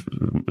of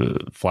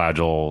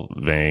Flagyl,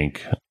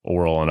 Vanc,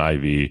 oral, and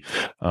IV.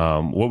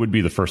 What would be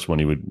the first one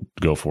you would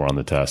go for on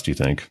the test, do you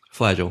think?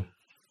 Flagyl.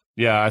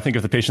 Yeah, I think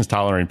if the patient's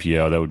tolerating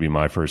PO, that would be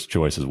my first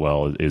choice as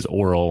well, is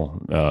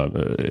oral,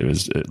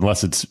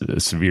 unless it's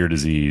severe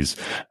disease,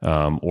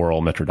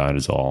 oral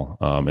metronidazole,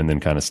 and then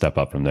kind of step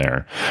up from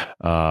there.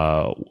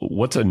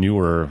 What's a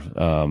newer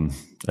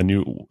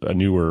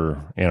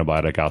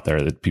antibiotic out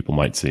there that people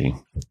might see?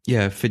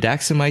 Yeah,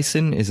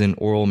 fidaxomicin is an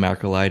oral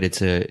macrolide.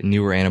 It's a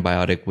newer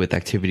antibiotic with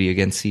activity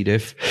against C.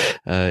 diff.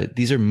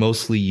 These are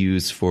mostly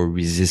used for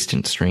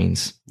resistant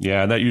strains.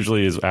 Yeah, and that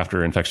usually is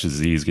after infectious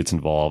disease gets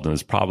involved and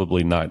is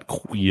probably not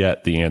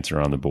yet the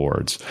answer on the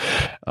boards.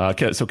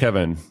 So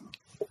Kevin,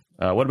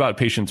 what about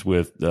patients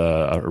with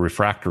a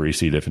refractory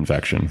C. diff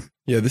infection?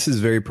 Yeah, this is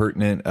very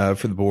pertinent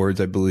for the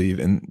boards, I believe.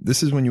 And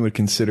this is when you would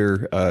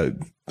consider a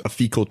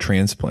fecal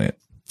transplant.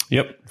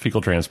 Yep,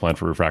 fecal transplant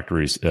for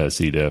refractory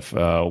C. diff.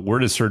 Where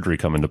does surgery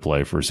come into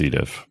play for C.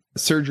 diff?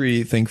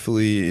 Surgery,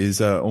 thankfully,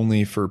 is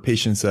only for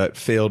patients that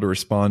fail to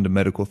respond to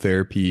medical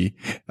therapy.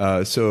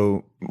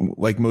 So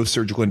like most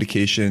surgical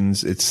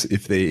indications, it's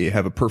if they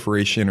have a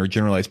perforation or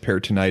generalized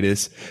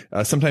peritonitis.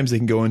 Sometimes they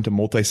can go into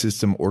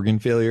multi-system organ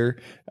failure,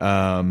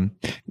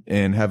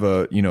 and have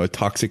a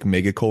toxic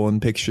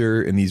megacolon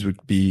picture. And these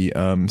would be,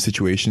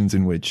 situations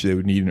in which they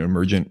would need an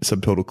emergent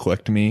subtotal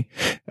colectomy.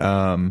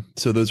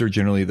 So those are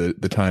generally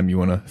the time you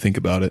want to think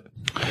about it.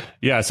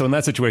 Yeah. So in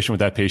that situation with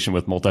that patient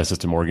with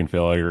multi-system organ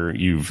failure,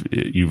 you've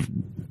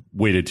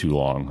waited too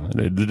long.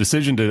 The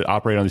decision to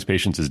operate on these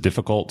patients is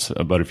difficult,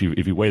 but if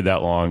you wait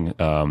that long,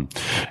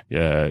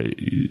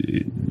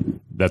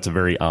 that's a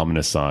very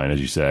ominous sign,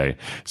 as you say.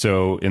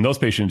 So in those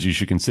patients, you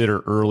should consider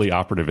early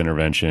operative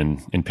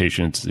intervention in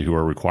patients who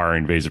are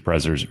requiring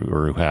vasopressors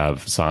or who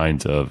have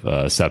signs of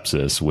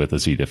sepsis with a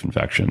C. diff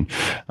infection.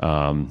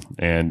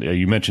 And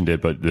you mentioned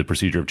it, but the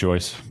procedure of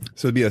choice?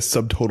 So it'd be a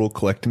subtotal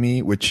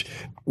colectomy, which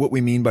what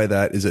we mean by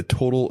that is a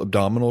total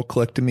abdominal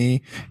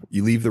colectomy.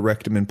 You leave the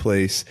rectum in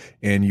place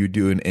and you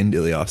do an end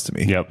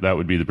ileostomy. Yep, that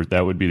would be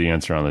the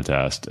answer on the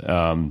test.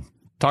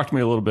 Talk to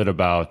me a little bit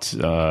about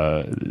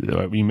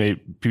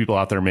people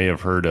out there may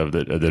have heard of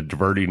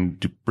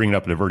bringing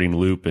up a diverting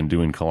loop and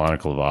doing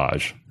colonic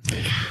lavage.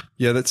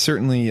 Yeah, that's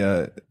certainly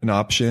an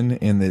option,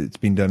 and it's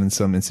being done in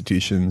some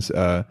institutions,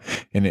 and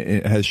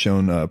it has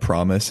shown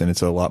promise, and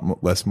it's a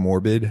lot less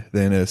morbid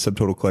than a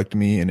subtotal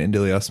colectomy and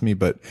endoileostomy,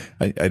 but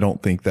I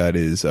don't think that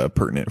is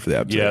pertinent for the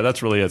abscess. Yeah,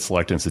 that's really at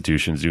select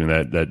institutions doing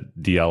that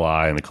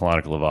DLI and the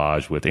colonic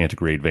lavage with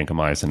antegrade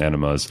vancomycin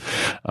enemas.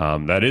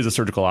 That is a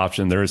surgical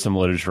option. There is some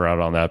literature out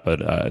on that, but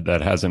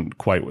that hasn't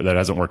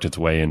worked its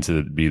way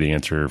into be the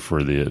answer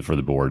for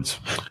the boards.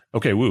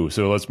 Okay, woo.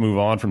 So let's move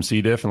on from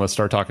C. diff and let's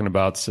start talking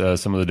about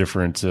some of the different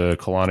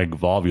colonic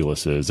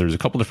volvuluses. There's a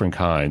couple different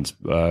kinds.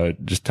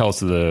 Just tell us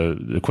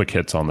the quick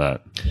hits on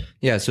that.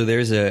 Yeah, so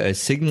there's a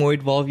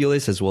sigmoid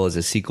volvulus as well as a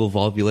cecal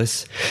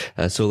volvulus.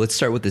 So let's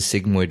start with the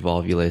sigmoid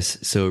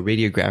volvulus. So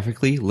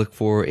radiographically, look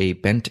for a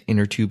bent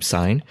inner tube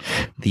sign.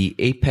 The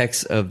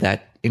apex of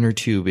that inner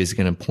tube is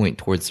going to point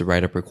towards the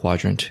right upper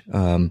quadrant.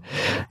 On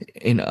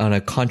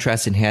a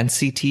contrast enhanced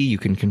CT, you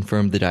can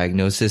confirm the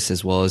diagnosis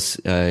as well as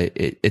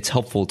it's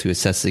helpful to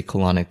assess the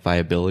colonic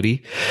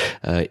viability.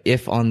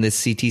 If on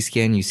this CT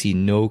scan you see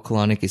no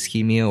colonic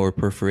ischemia or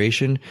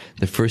perforation,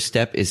 the first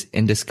step is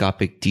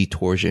endoscopic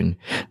detorsion.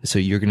 So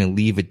you're going to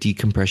leave a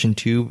decompression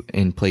tube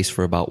in place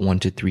for about 1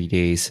 to 3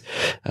 days.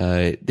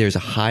 There's a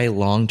high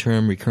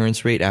long-term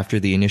recurrence rate after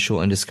the initial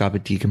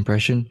endoscopic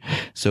decompression.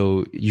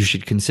 So you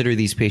should consider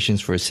these patients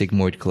for a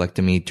sigmoid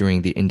colectomy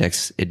during the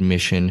index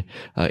admission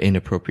in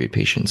appropriate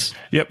patients.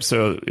 Yep.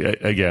 So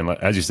again,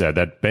 as you said,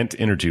 that bent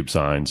inner tube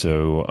sign.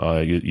 So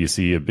you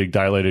see a big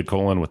dilated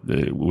colon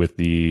with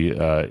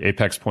the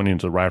apex pointing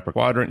to the right upper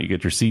quadrant. You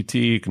get your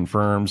CT,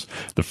 confirms.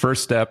 The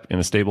first step in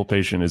a stable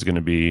patient is going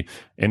to be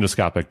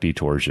endoscopic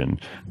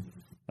detorsion.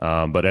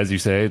 But as you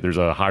say, there's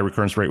a high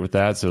recurrence rate with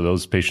that, so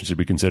those patients should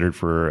be considered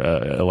for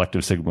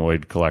elective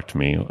sigmoid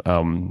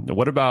colectomy.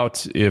 What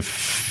about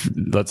if,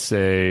 let's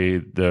say,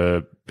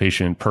 the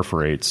patient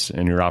perforates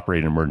and you're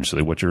operating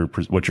emergently? What's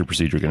your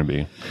procedure going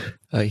to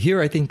be?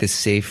 Here, I think the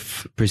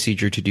safe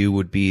procedure to do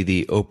would be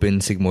the open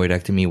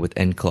sigmoidectomy with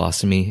end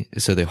colostomy.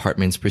 So the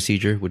Hartmann's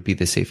procedure would be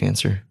the safe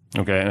answer.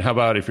 Okay, and how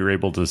about if you're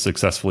able to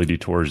successfully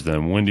detorge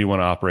them? When do you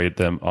want to operate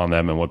on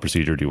them, and what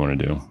procedure do you want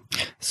to do?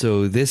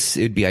 So it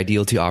would be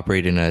ideal to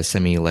operate in a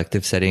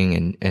semi-elective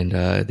setting, and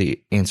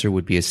the answer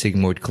would be a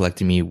sigmoid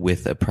colectomy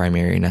with a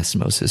primary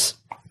anastomosis.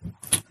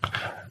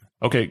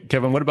 Okay,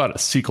 Kevin, what about a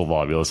cecal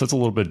volvulus? That's a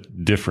little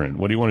bit different.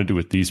 What do you want to do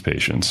with these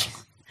patients?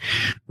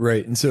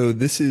 Right, and so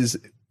this is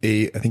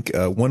I think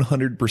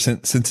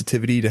 100%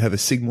 sensitivity to have a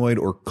sigmoid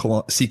or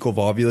cecal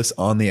volvulus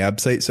on the ab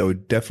site. So I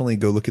would definitely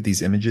go look at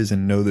these images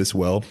and know this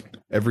well.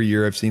 Every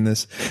year I've seen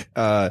this.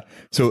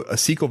 So a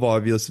cecal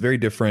volvulus is very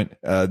different.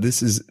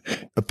 This is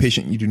a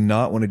patient you do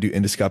not want to do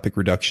endoscopic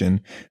reduction,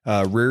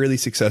 rarely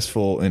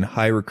successful and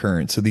high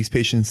recurrence. So these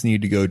patients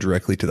need to go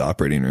directly to the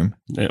operating room.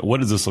 What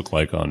does this look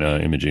like on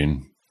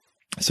imaging?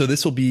 So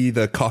this will be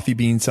the coffee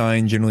bean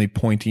sign, generally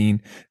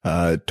pointing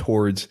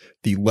towards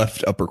the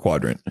left upper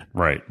quadrant.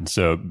 Right.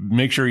 So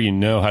make sure you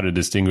know how to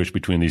distinguish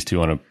between these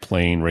two on a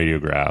plain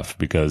radiograph,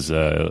 because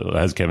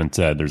as Kevin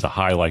said, there's a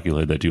high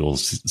likelihood that you'll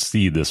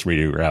see this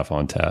radiograph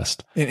on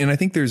test. And I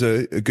think there's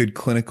a good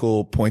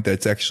clinical point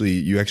that's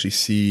you actually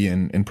see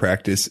in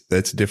practice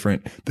that's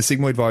different. The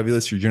sigmoid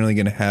volvulus, you're generally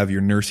going to have your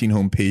nursing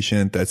home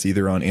patient that's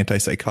either on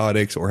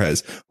antipsychotics or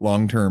has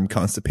long-term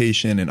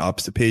constipation and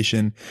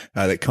obstipation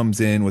that comes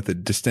in with a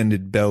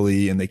distended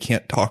belly and they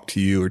can't talk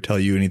to you or tell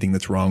you anything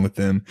that's wrong with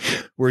them.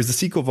 Whereas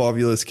the cecal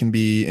volvulus can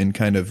be in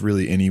kind of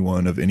really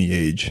anyone of any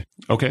age.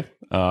 Okay.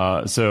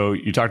 So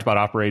you talked about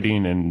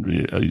operating and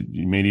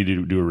you may need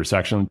to do a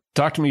resection.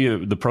 Talk to me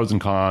the pros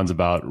and cons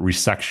about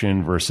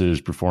resection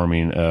versus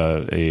performing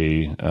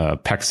a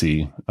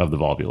PECSI of the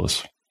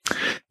volvulus.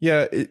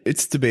 Yeah,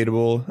 it's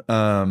debatable.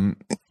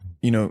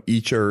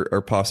 Each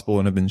are possible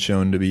and have been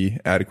shown to be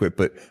adequate,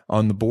 but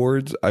on the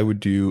boards, I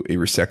would do a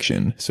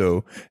resection.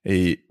 So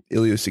a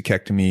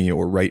ileocecectomy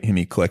or right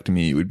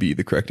hemicolectomy would be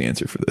the correct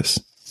answer for this.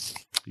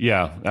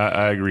 Yeah,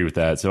 I agree with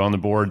that. So on the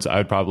boards,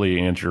 I'd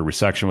probably enter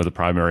resection with a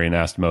primary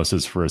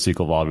anastomosis for a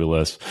cecal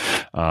volvulus,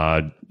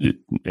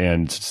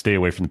 and stay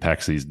away from the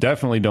PECSIs.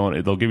 Definitely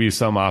don't. They'll give you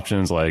some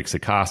options like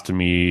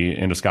cecostomy,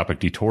 endoscopic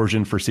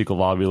detorsion for cecal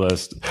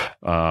volvulus,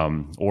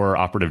 or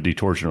operative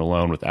detorsion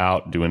alone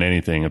without doing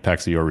anything, a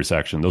PECSI or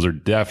resection. Those are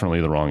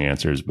definitely the wrong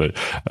answers. But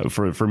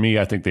for me,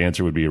 I think the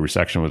answer would be a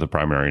resection with a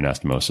primary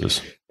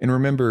anastomosis. And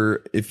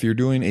remember, if you're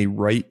doing a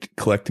right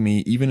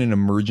colectomy, even in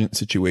emergent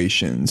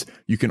situations,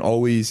 you can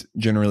always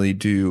generally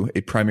do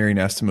a primary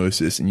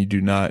anastomosis and you do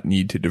not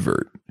need to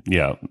divert.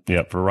 Yeah.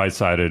 For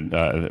right-sided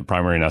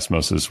primary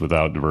anastomosis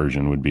without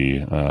diversion would be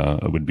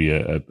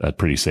a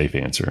pretty safe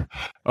answer.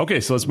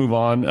 Okay, so let's move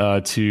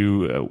on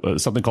to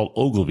something called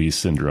Ogilvie's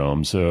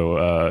syndrome.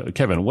 So,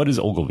 Kevin, what is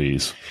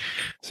Ogilvie's?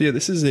 So yeah,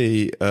 this is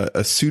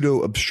a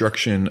pseudo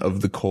obstruction of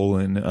the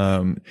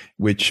colon,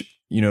 which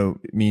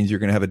means you're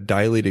going to have a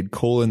dilated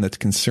colon that's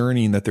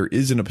concerning that there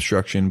is an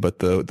obstruction, but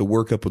the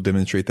workup will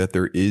demonstrate that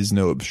there is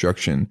no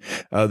obstruction.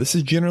 This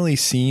is generally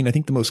seen. I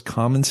think the most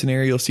common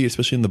scenario you'll see,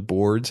 especially in the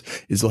boards,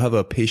 is they'll have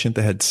a patient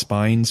that had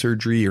spine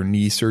surgery or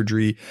knee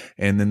surgery,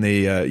 and then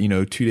they,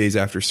 2 days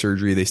after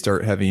surgery, they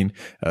start having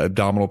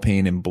abdominal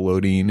pain and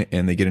bloating,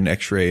 and they get an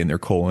X-ray, and their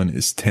colon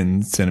is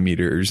 10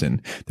 centimeters,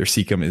 and their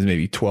cecum is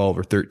maybe 12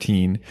 or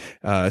 13.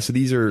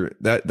 So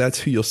that's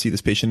who you'll see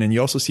this patient, and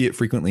you also see it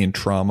frequently in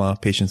trauma,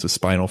 patients with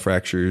spinal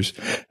fractures,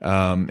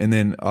 and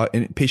then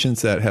in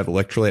patients that have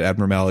electrolyte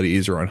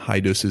abnormalities or on high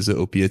doses of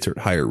opiates are at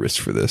higher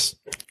risk for this.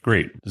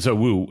 Great. So,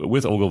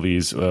 with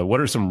Ogilvy's, what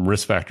are some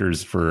risk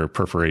factors for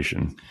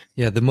perforation?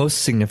 Yeah, the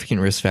most significant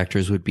risk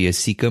factors would be a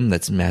cecum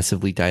that's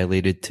massively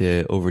dilated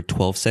to over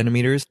 12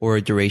 centimeters or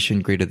a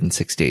duration greater than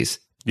 6 days.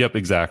 Yep,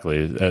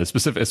 exactly.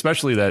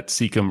 Especially that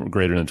cecum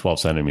greater than 12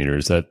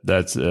 centimeters.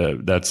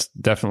 That's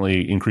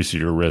definitely increases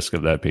your risk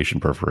of that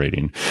patient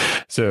perforating.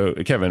 So,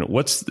 Kevin,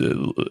 what's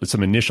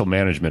some initial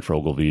management for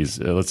Ogilvy's?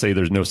 Let's say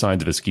there's no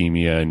signs of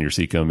ischemia and your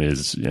cecum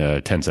is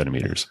 10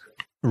 centimeters.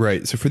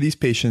 Right. So for these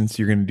patients,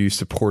 you're going to do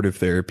supportive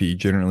therapy,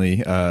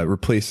 generally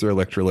replace their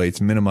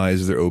electrolytes,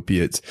 minimize their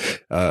opiates,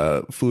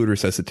 fluid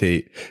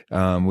resuscitate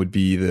would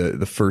be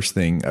the first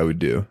thing I would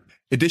do.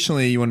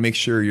 Additionally, you want to make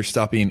sure you're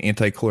stopping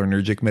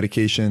anticholinergic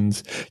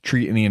medications,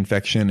 treat any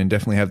infection, and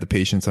definitely have the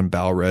patients on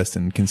bowel rest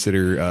and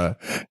consider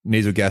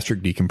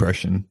nasogastric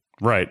decompression.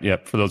 Right.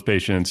 Yep. For those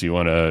patients, you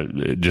want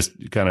to just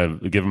kind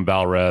of give them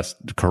bowel rest,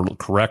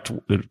 correct,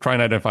 try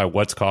and identify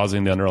what's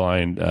causing the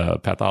underlying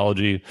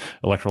pathology,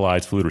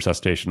 electrolytes, fluid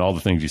resuscitation, all the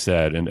things you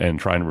said, and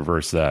try and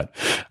reverse that.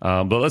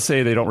 But let's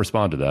say they don't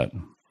respond to that.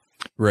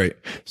 Right.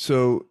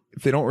 So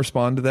if they don't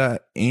respond to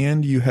that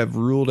and you have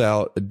ruled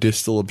out a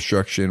distal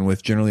obstruction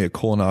with generally a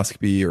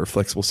colonoscopy or a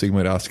flexible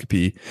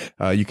sigmoidoscopy,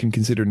 you can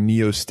consider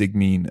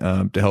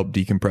neostigmine to help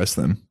decompress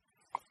them.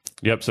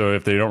 Yep. So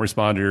if they don't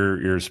respond to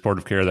your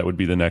supportive care, that would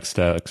be the next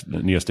step.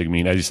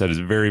 Neostigmine, as you said, is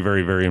very,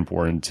 very, very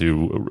important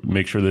to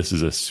make sure this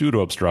is a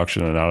pseudo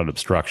obstruction and not an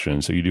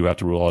obstruction. So you do have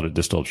to rule out a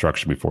distal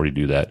obstruction before you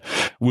do that.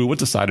 What's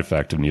the side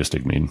effect of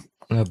neostigmine?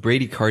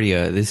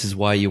 Bradycardia. This is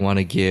why you want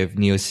to give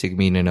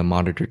neostigmine in a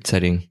monitored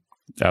setting.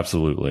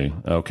 Absolutely.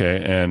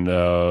 Okay. And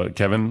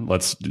Kevin,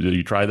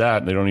 you try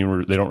that. They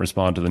don't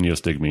respond to the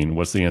neostigmine.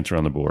 What's the answer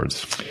on the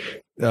boards?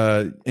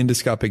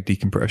 Endoscopic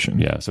decompression.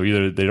 Yeah. So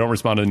either they don't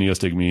respond to the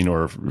neostigmine,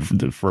 or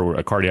for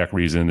a cardiac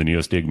reason, the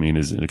neostigmine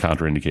is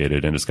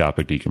contraindicated.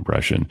 Endoscopic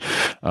decompression.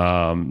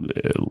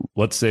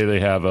 Let's say they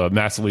have a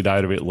massively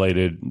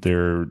dilated.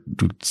 Their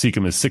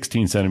cecum is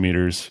 16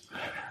 centimeters.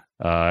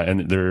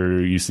 And there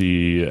you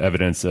see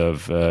evidence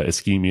of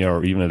ischemia,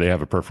 or even if they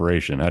have a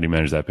perforation. How do you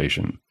manage that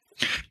patient?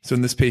 So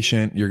in this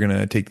patient, you're going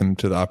to take them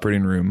to the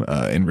operating room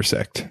and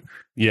resect.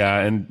 Yeah,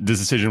 and this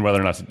decision whether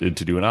or not to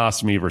do an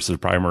ostomy versus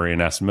primary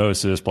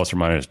anastomosis plus or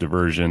minus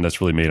diversion, that's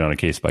really made on a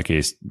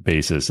case-by-case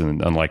basis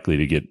and unlikely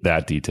to get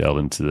that detailed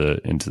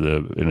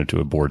into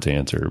a board's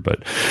answer.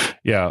 But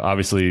yeah,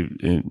 obviously,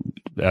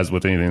 as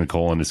with anything in the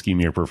colon,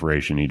 ischemia or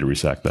perforation, you need to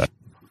resect that.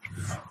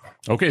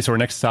 Okay, so our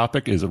next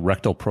topic is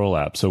rectal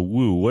prolapse. So,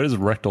 what is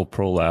rectal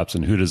prolapse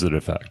and who does it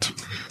affect?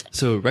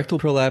 So rectal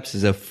prolapse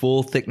is a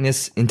full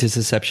thickness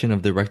intussusception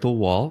of the rectal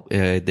wall.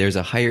 There's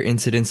a higher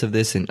incidence of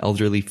this in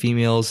elderly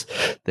females,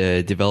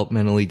 the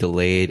developmentally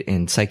delayed,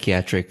 and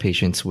psychiatric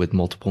patients with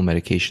multiple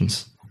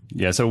medications.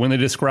 Yeah, so when they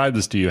describe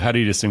this to you, how do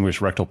you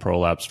distinguish rectal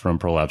prolapse from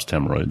prolapsed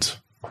hemorrhoids?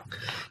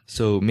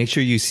 So make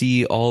sure you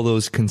see all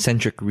those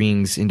concentric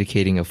rings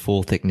indicating a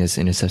full thickness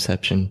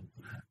intussusception.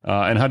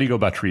 And how do you go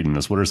about treating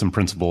this? What are some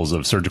principles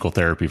of surgical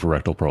therapy for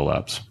rectal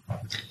prolapse?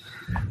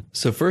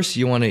 So first,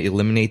 you want to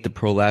eliminate the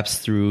prolapse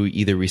through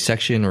either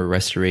resection or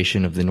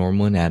restoration of the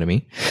normal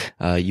anatomy.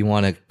 You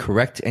want to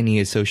correct any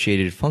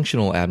associated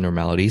functional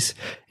abnormalities.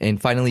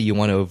 And finally, you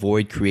want to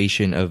avoid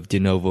creation of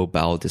de novo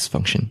bowel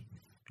dysfunction.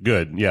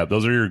 Good. Yeah,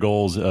 those are your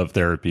goals of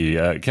therapy.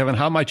 Kevin,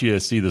 how might you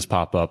see this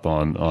pop up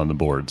on the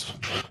boards?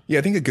 Yeah,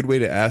 I think a good way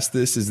to ask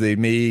this is they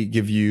may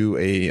give you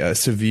a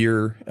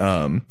severe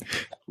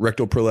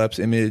rectal prolapse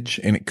image,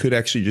 and it could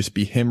actually just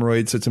be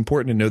hemorrhoids. So it's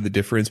important to know the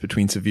difference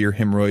between severe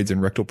hemorrhoids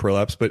and rectal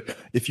prolapse. But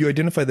if you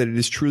identify that it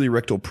is truly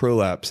rectal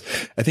prolapse,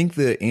 I think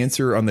the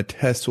answer on the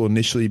test will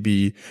initially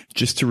be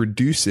just to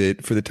reduce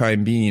it for the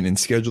time being and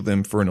schedule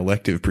them for an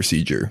elective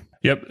procedure.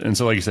 Yep. And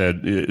so, like you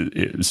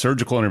said,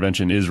 surgical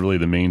intervention is really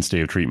the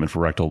mainstay of treatment for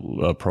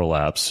rectal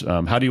prolapse.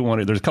 How do you want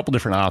to, there's a couple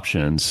different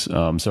options.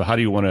 So how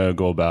do you want to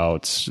go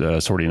about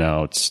sorting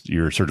out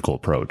your surgical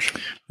approach?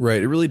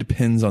 Right. It really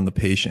depends on the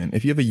patient.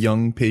 If you have a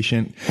young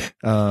patient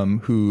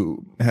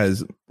who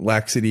has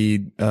laxity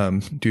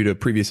due to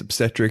previous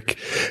obstetric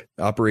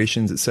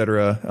operations, et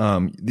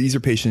cetera, these are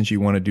patients you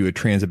want to do a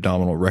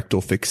transabdominal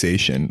rectal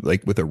fixation,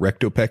 like with a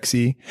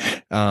rectopexy.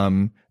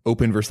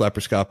 Open versus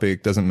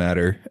laparoscopic, doesn't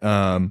matter.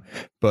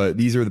 But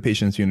these are the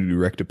patients you want to do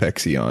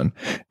rectopexy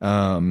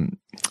on.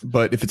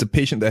 But if it's a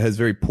patient that has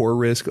very poor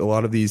risk, a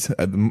lot of these,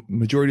 the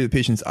majority of the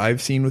patients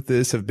I've seen with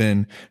this have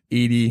been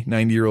 80,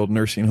 90-year-old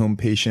nursing home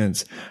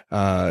patients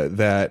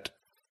that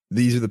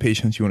these are the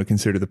patients you want to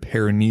consider the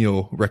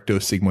perineal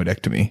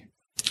rectosigmoidectomy.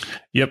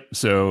 Yep.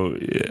 So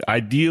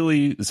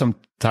ideally, some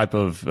type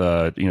of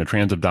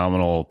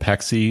transabdominal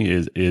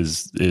pexy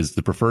is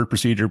the preferred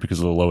procedure because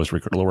of the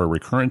lower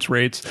recurrence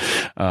rates.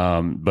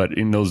 But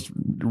in those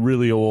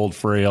really old,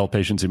 frail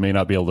patients who may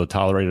not be able to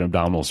tolerate an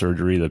abdominal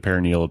surgery, the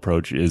perineal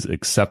approach is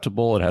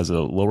acceptable. It has a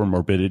lower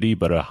morbidity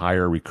but a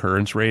higher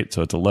recurrence rate,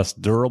 so it's a less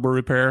durable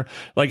repair.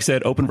 Like I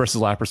said, open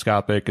versus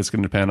laparoscopic, it's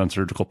going to depend on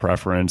surgical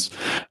preference.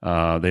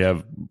 They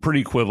have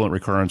pretty equivalent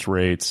recurrence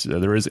rates.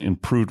 There is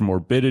improved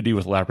morbidity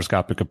with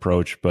laparoscopic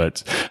approach,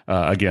 but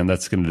again,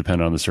 that's going to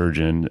depend on the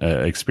surgeon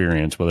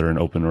experience, whether an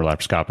open or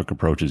laparoscopic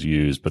approach is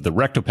used. But the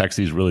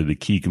rectopexy is really the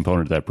key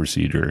component of that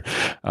procedure.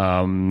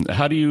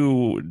 How do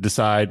you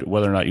decide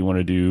whether or not you want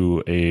to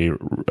do a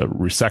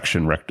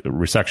resection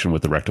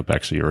with the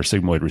rectopexy or a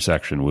sigmoid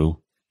resection,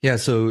 Wu? Yeah,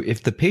 so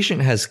if the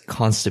patient has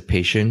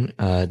constipation,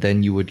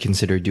 then you would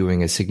consider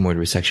doing a sigmoid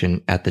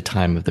resection at the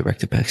time of the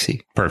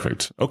rectopexy.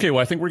 Perfect. Okay, well,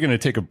 I think we're going to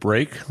take a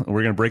break.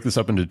 We're going to break this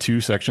up into 2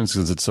 sections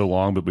because it's so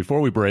long. But before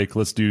we break,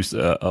 let's do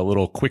a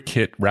little quick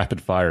hit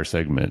rapid fire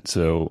segment.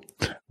 So,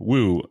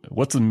 Wu,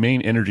 what's the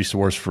main energy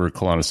source for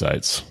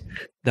colonocytes?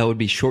 That would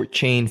be short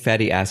chain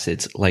fatty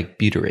acids like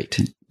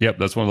butyrate. Yep,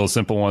 that's one of those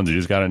simple ones. You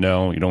just got to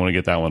know. You don't want to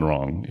get that one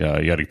wrong.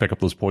 You got to pick up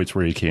those points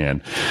where you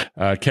can.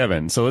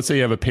 Kevin, so let's say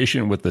you have a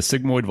patient with the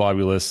sigmoid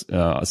volvulus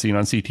seen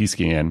on CT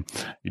scan.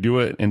 You do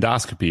an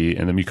endoscopy,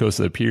 and the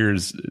mucosa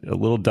appears a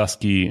little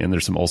dusky, and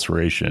there's some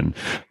ulceration.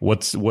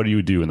 What do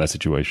you do in that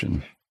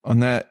situation? On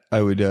that,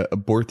 I would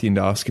abort the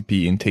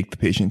endoscopy and take the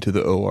patient to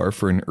the OR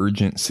for an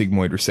urgent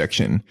sigmoid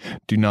resection.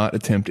 Do not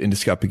attempt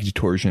endoscopic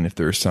detorsion if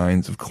there are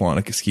signs of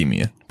colonic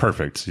ischemia.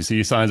 Perfect. You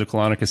see signs of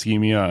colonic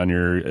ischemia on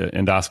your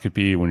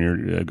endoscopy. When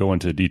you're going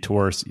to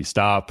detorse, you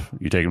stop,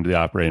 you take them to the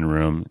operating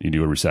room, you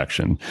do a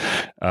resection.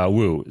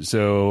 Wu.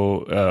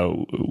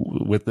 So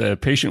with a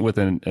patient with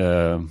an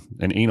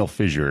anal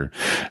fissure,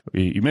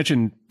 you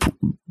mentioned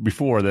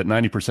before that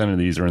 90% of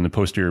these are in the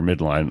posterior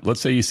midline.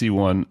 Let's say you see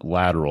one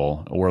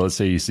lateral, or let's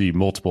say you see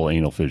multiple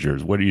anal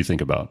fissures. What do you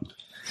think about?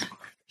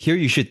 Here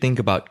you should think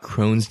about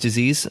Crohn's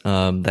disease.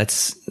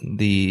 That's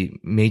the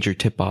major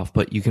tip-off,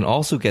 but you can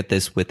also get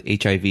this with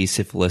HIV,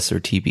 syphilis, or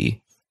TB.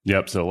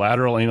 Yep. So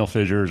lateral anal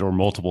fissures or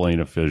multiple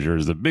anal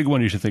fissures. The big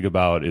one you should think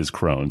about is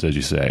Crohn's, as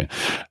you say.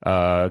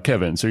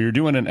 Kevin, so you're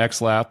doing an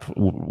XLAP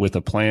with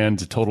a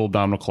planned total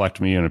abdominal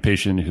colectomy in a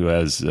patient who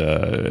has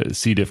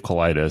C. diff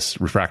colitis,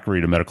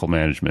 refractory to medical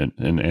management,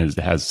 and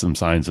has some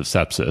signs of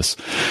sepsis.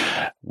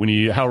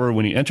 However,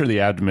 when you enter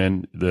the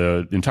abdomen,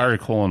 the entire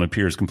colon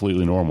appears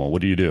completely normal.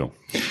 What do you do?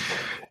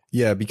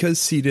 Yeah, because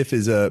C. diff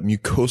is a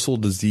mucosal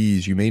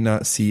disease, you may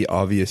not see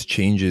obvious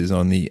changes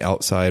on the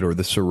outside or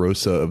the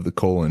serosa of the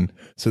colon.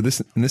 So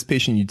in this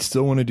patient, you'd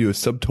still want to do a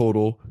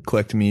subtotal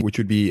colectomy, which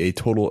would be a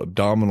total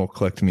abdominal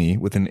colectomy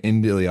with an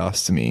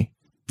endoleostomy.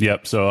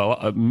 Yep.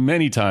 So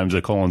many times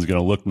the colon's going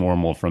to look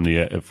normal from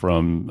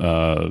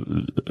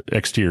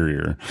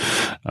exterior.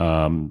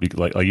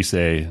 Like you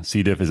say,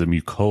 C. diff is a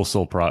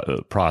mucosal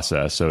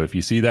process. So if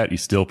you see that, you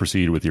still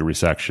proceed with your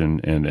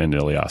resection and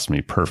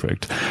endoleostomy.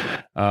 Perfect.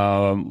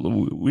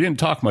 We didn't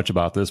talk much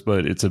about this,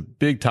 but it's a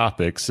big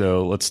topic.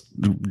 So let's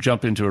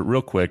jump into it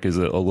real quick. Is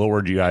a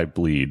lower GI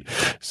bleed.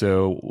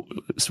 So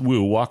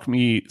Wu, walk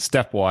me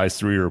stepwise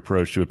through your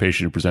approach to a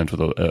patient who presents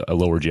with a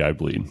lower GI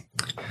bleed.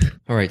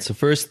 All right. So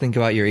first, think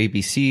about your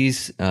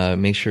ABCs.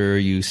 Make sure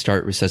you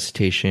start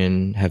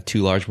resuscitation, have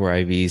 2 large bore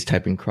IVs,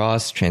 type and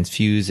cross,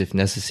 transfuse if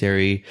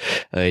necessary,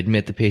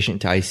 admit the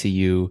patient to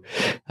ICU.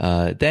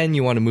 Then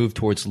you want to move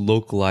towards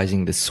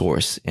localizing the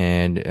source.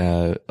 And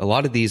a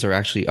lot of these are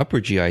actually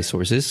upper GI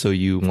sources. So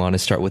you want to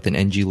start with an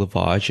NG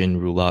lavage and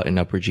rule out an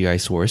upper GI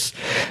source.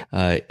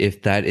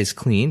 If that is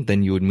clean,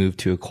 then you would move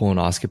to a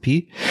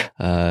colonoscopy,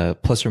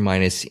 plus or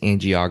minus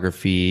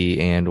angiography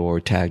and or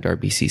tagged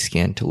RBC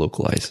scan to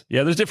localize.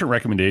 Yeah, there's different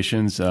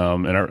recommendations.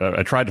 And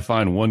I tried to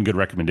find one good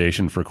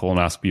recommendation for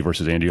colonoscopy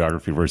versus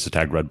angiography versus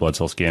tagged red blood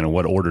cell scan and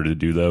what order to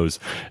do those.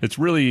 It's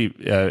really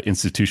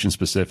institution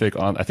specific.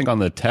 I think on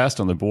the test,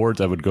 on the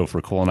boards, I would go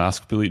for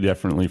colonoscopy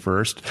definitely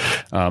first.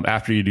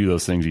 After you do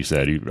those things you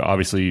said, you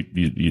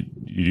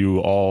do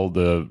all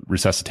the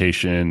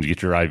resuscitation, you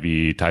get your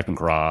IV, type and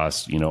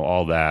cross,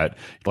 all that.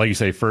 Like you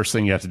say, first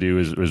thing you have to do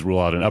is rule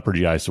out an upper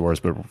GI source.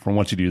 But from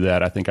once you do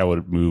that, I think I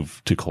would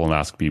move to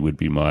colonoscopy would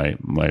be my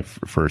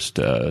first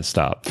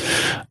stop.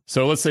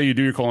 So let's say you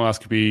do your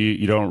colonoscopy,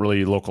 you don't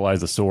really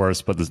localize the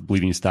source, but the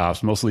bleeding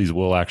stops. Most of these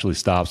will actually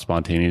stop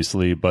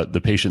spontaneously, but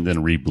the patient then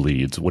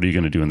rebleeds. What are you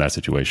going to do in that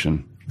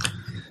situation?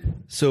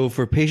 So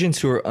for patients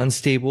who are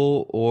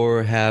unstable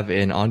or have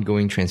an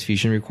ongoing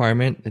transfusion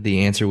requirement,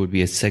 the answer would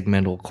be a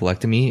segmental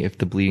colectomy if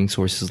the bleeding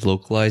source is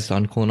localized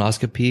on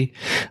colonoscopy.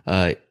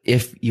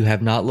 If you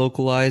have not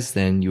localized,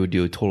 then you would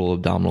do a total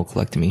abdominal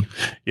colectomy.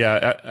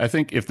 Yeah, I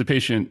think if the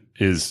patient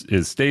is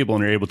stable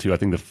and you're able to, I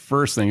think the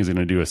first thing is going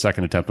to do a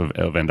second attempt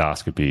of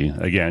endoscopy.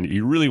 Again,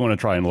 you really want to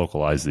try and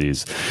localize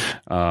these.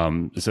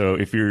 So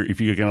if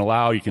you can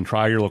allow, you can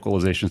try your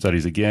localization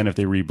studies again if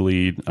they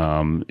rebleed.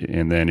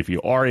 And then if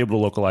you are able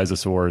to localize the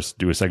source,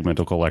 do a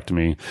segmental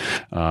colectomy.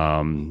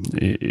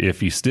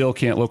 If you still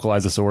can't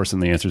localize the source, then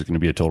the answer is going to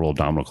be a total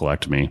abdominal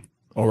colectomy.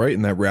 All right,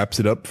 and that wraps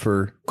it up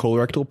for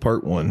colorectal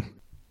part 1.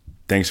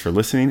 Thanks for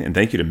listening, and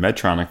thank you to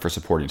Medtronic for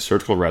supporting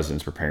surgical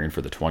residents preparing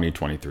for the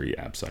 2023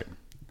 ABSITE.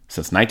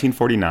 Since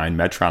 1949,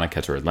 Medtronic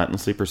has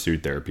relentlessly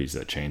pursued therapies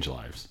that change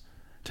lives.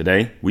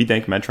 Today, we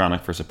thank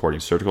Medtronic for supporting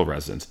surgical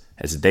residents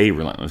as they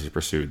relentlessly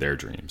pursue their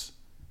dreams.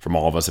 From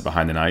all of us at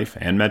Behind the Knife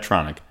and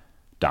Medtronic,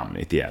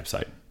 dominate the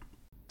ABSITE.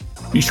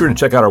 Be sure to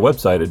check out our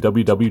website at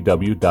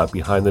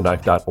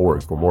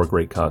www.behindtheknife.org for more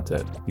great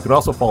content. You can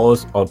also follow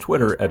us on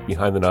Twitter at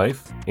Behind the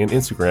Knife and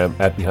Instagram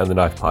at Behind the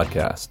Knife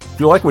Podcast. If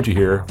you like what you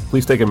hear,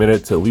 please take a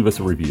minute to leave us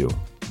a review.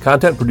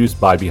 Content produced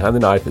by Behind the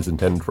Knife is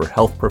intended for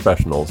health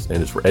professionals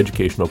and is for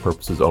educational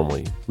purposes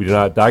only. We do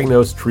not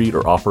diagnose, treat,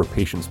 or offer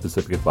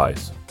patient-specific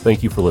advice.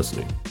 Thank you for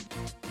listening.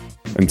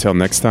 Until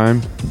next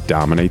time,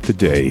 dominate the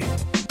day.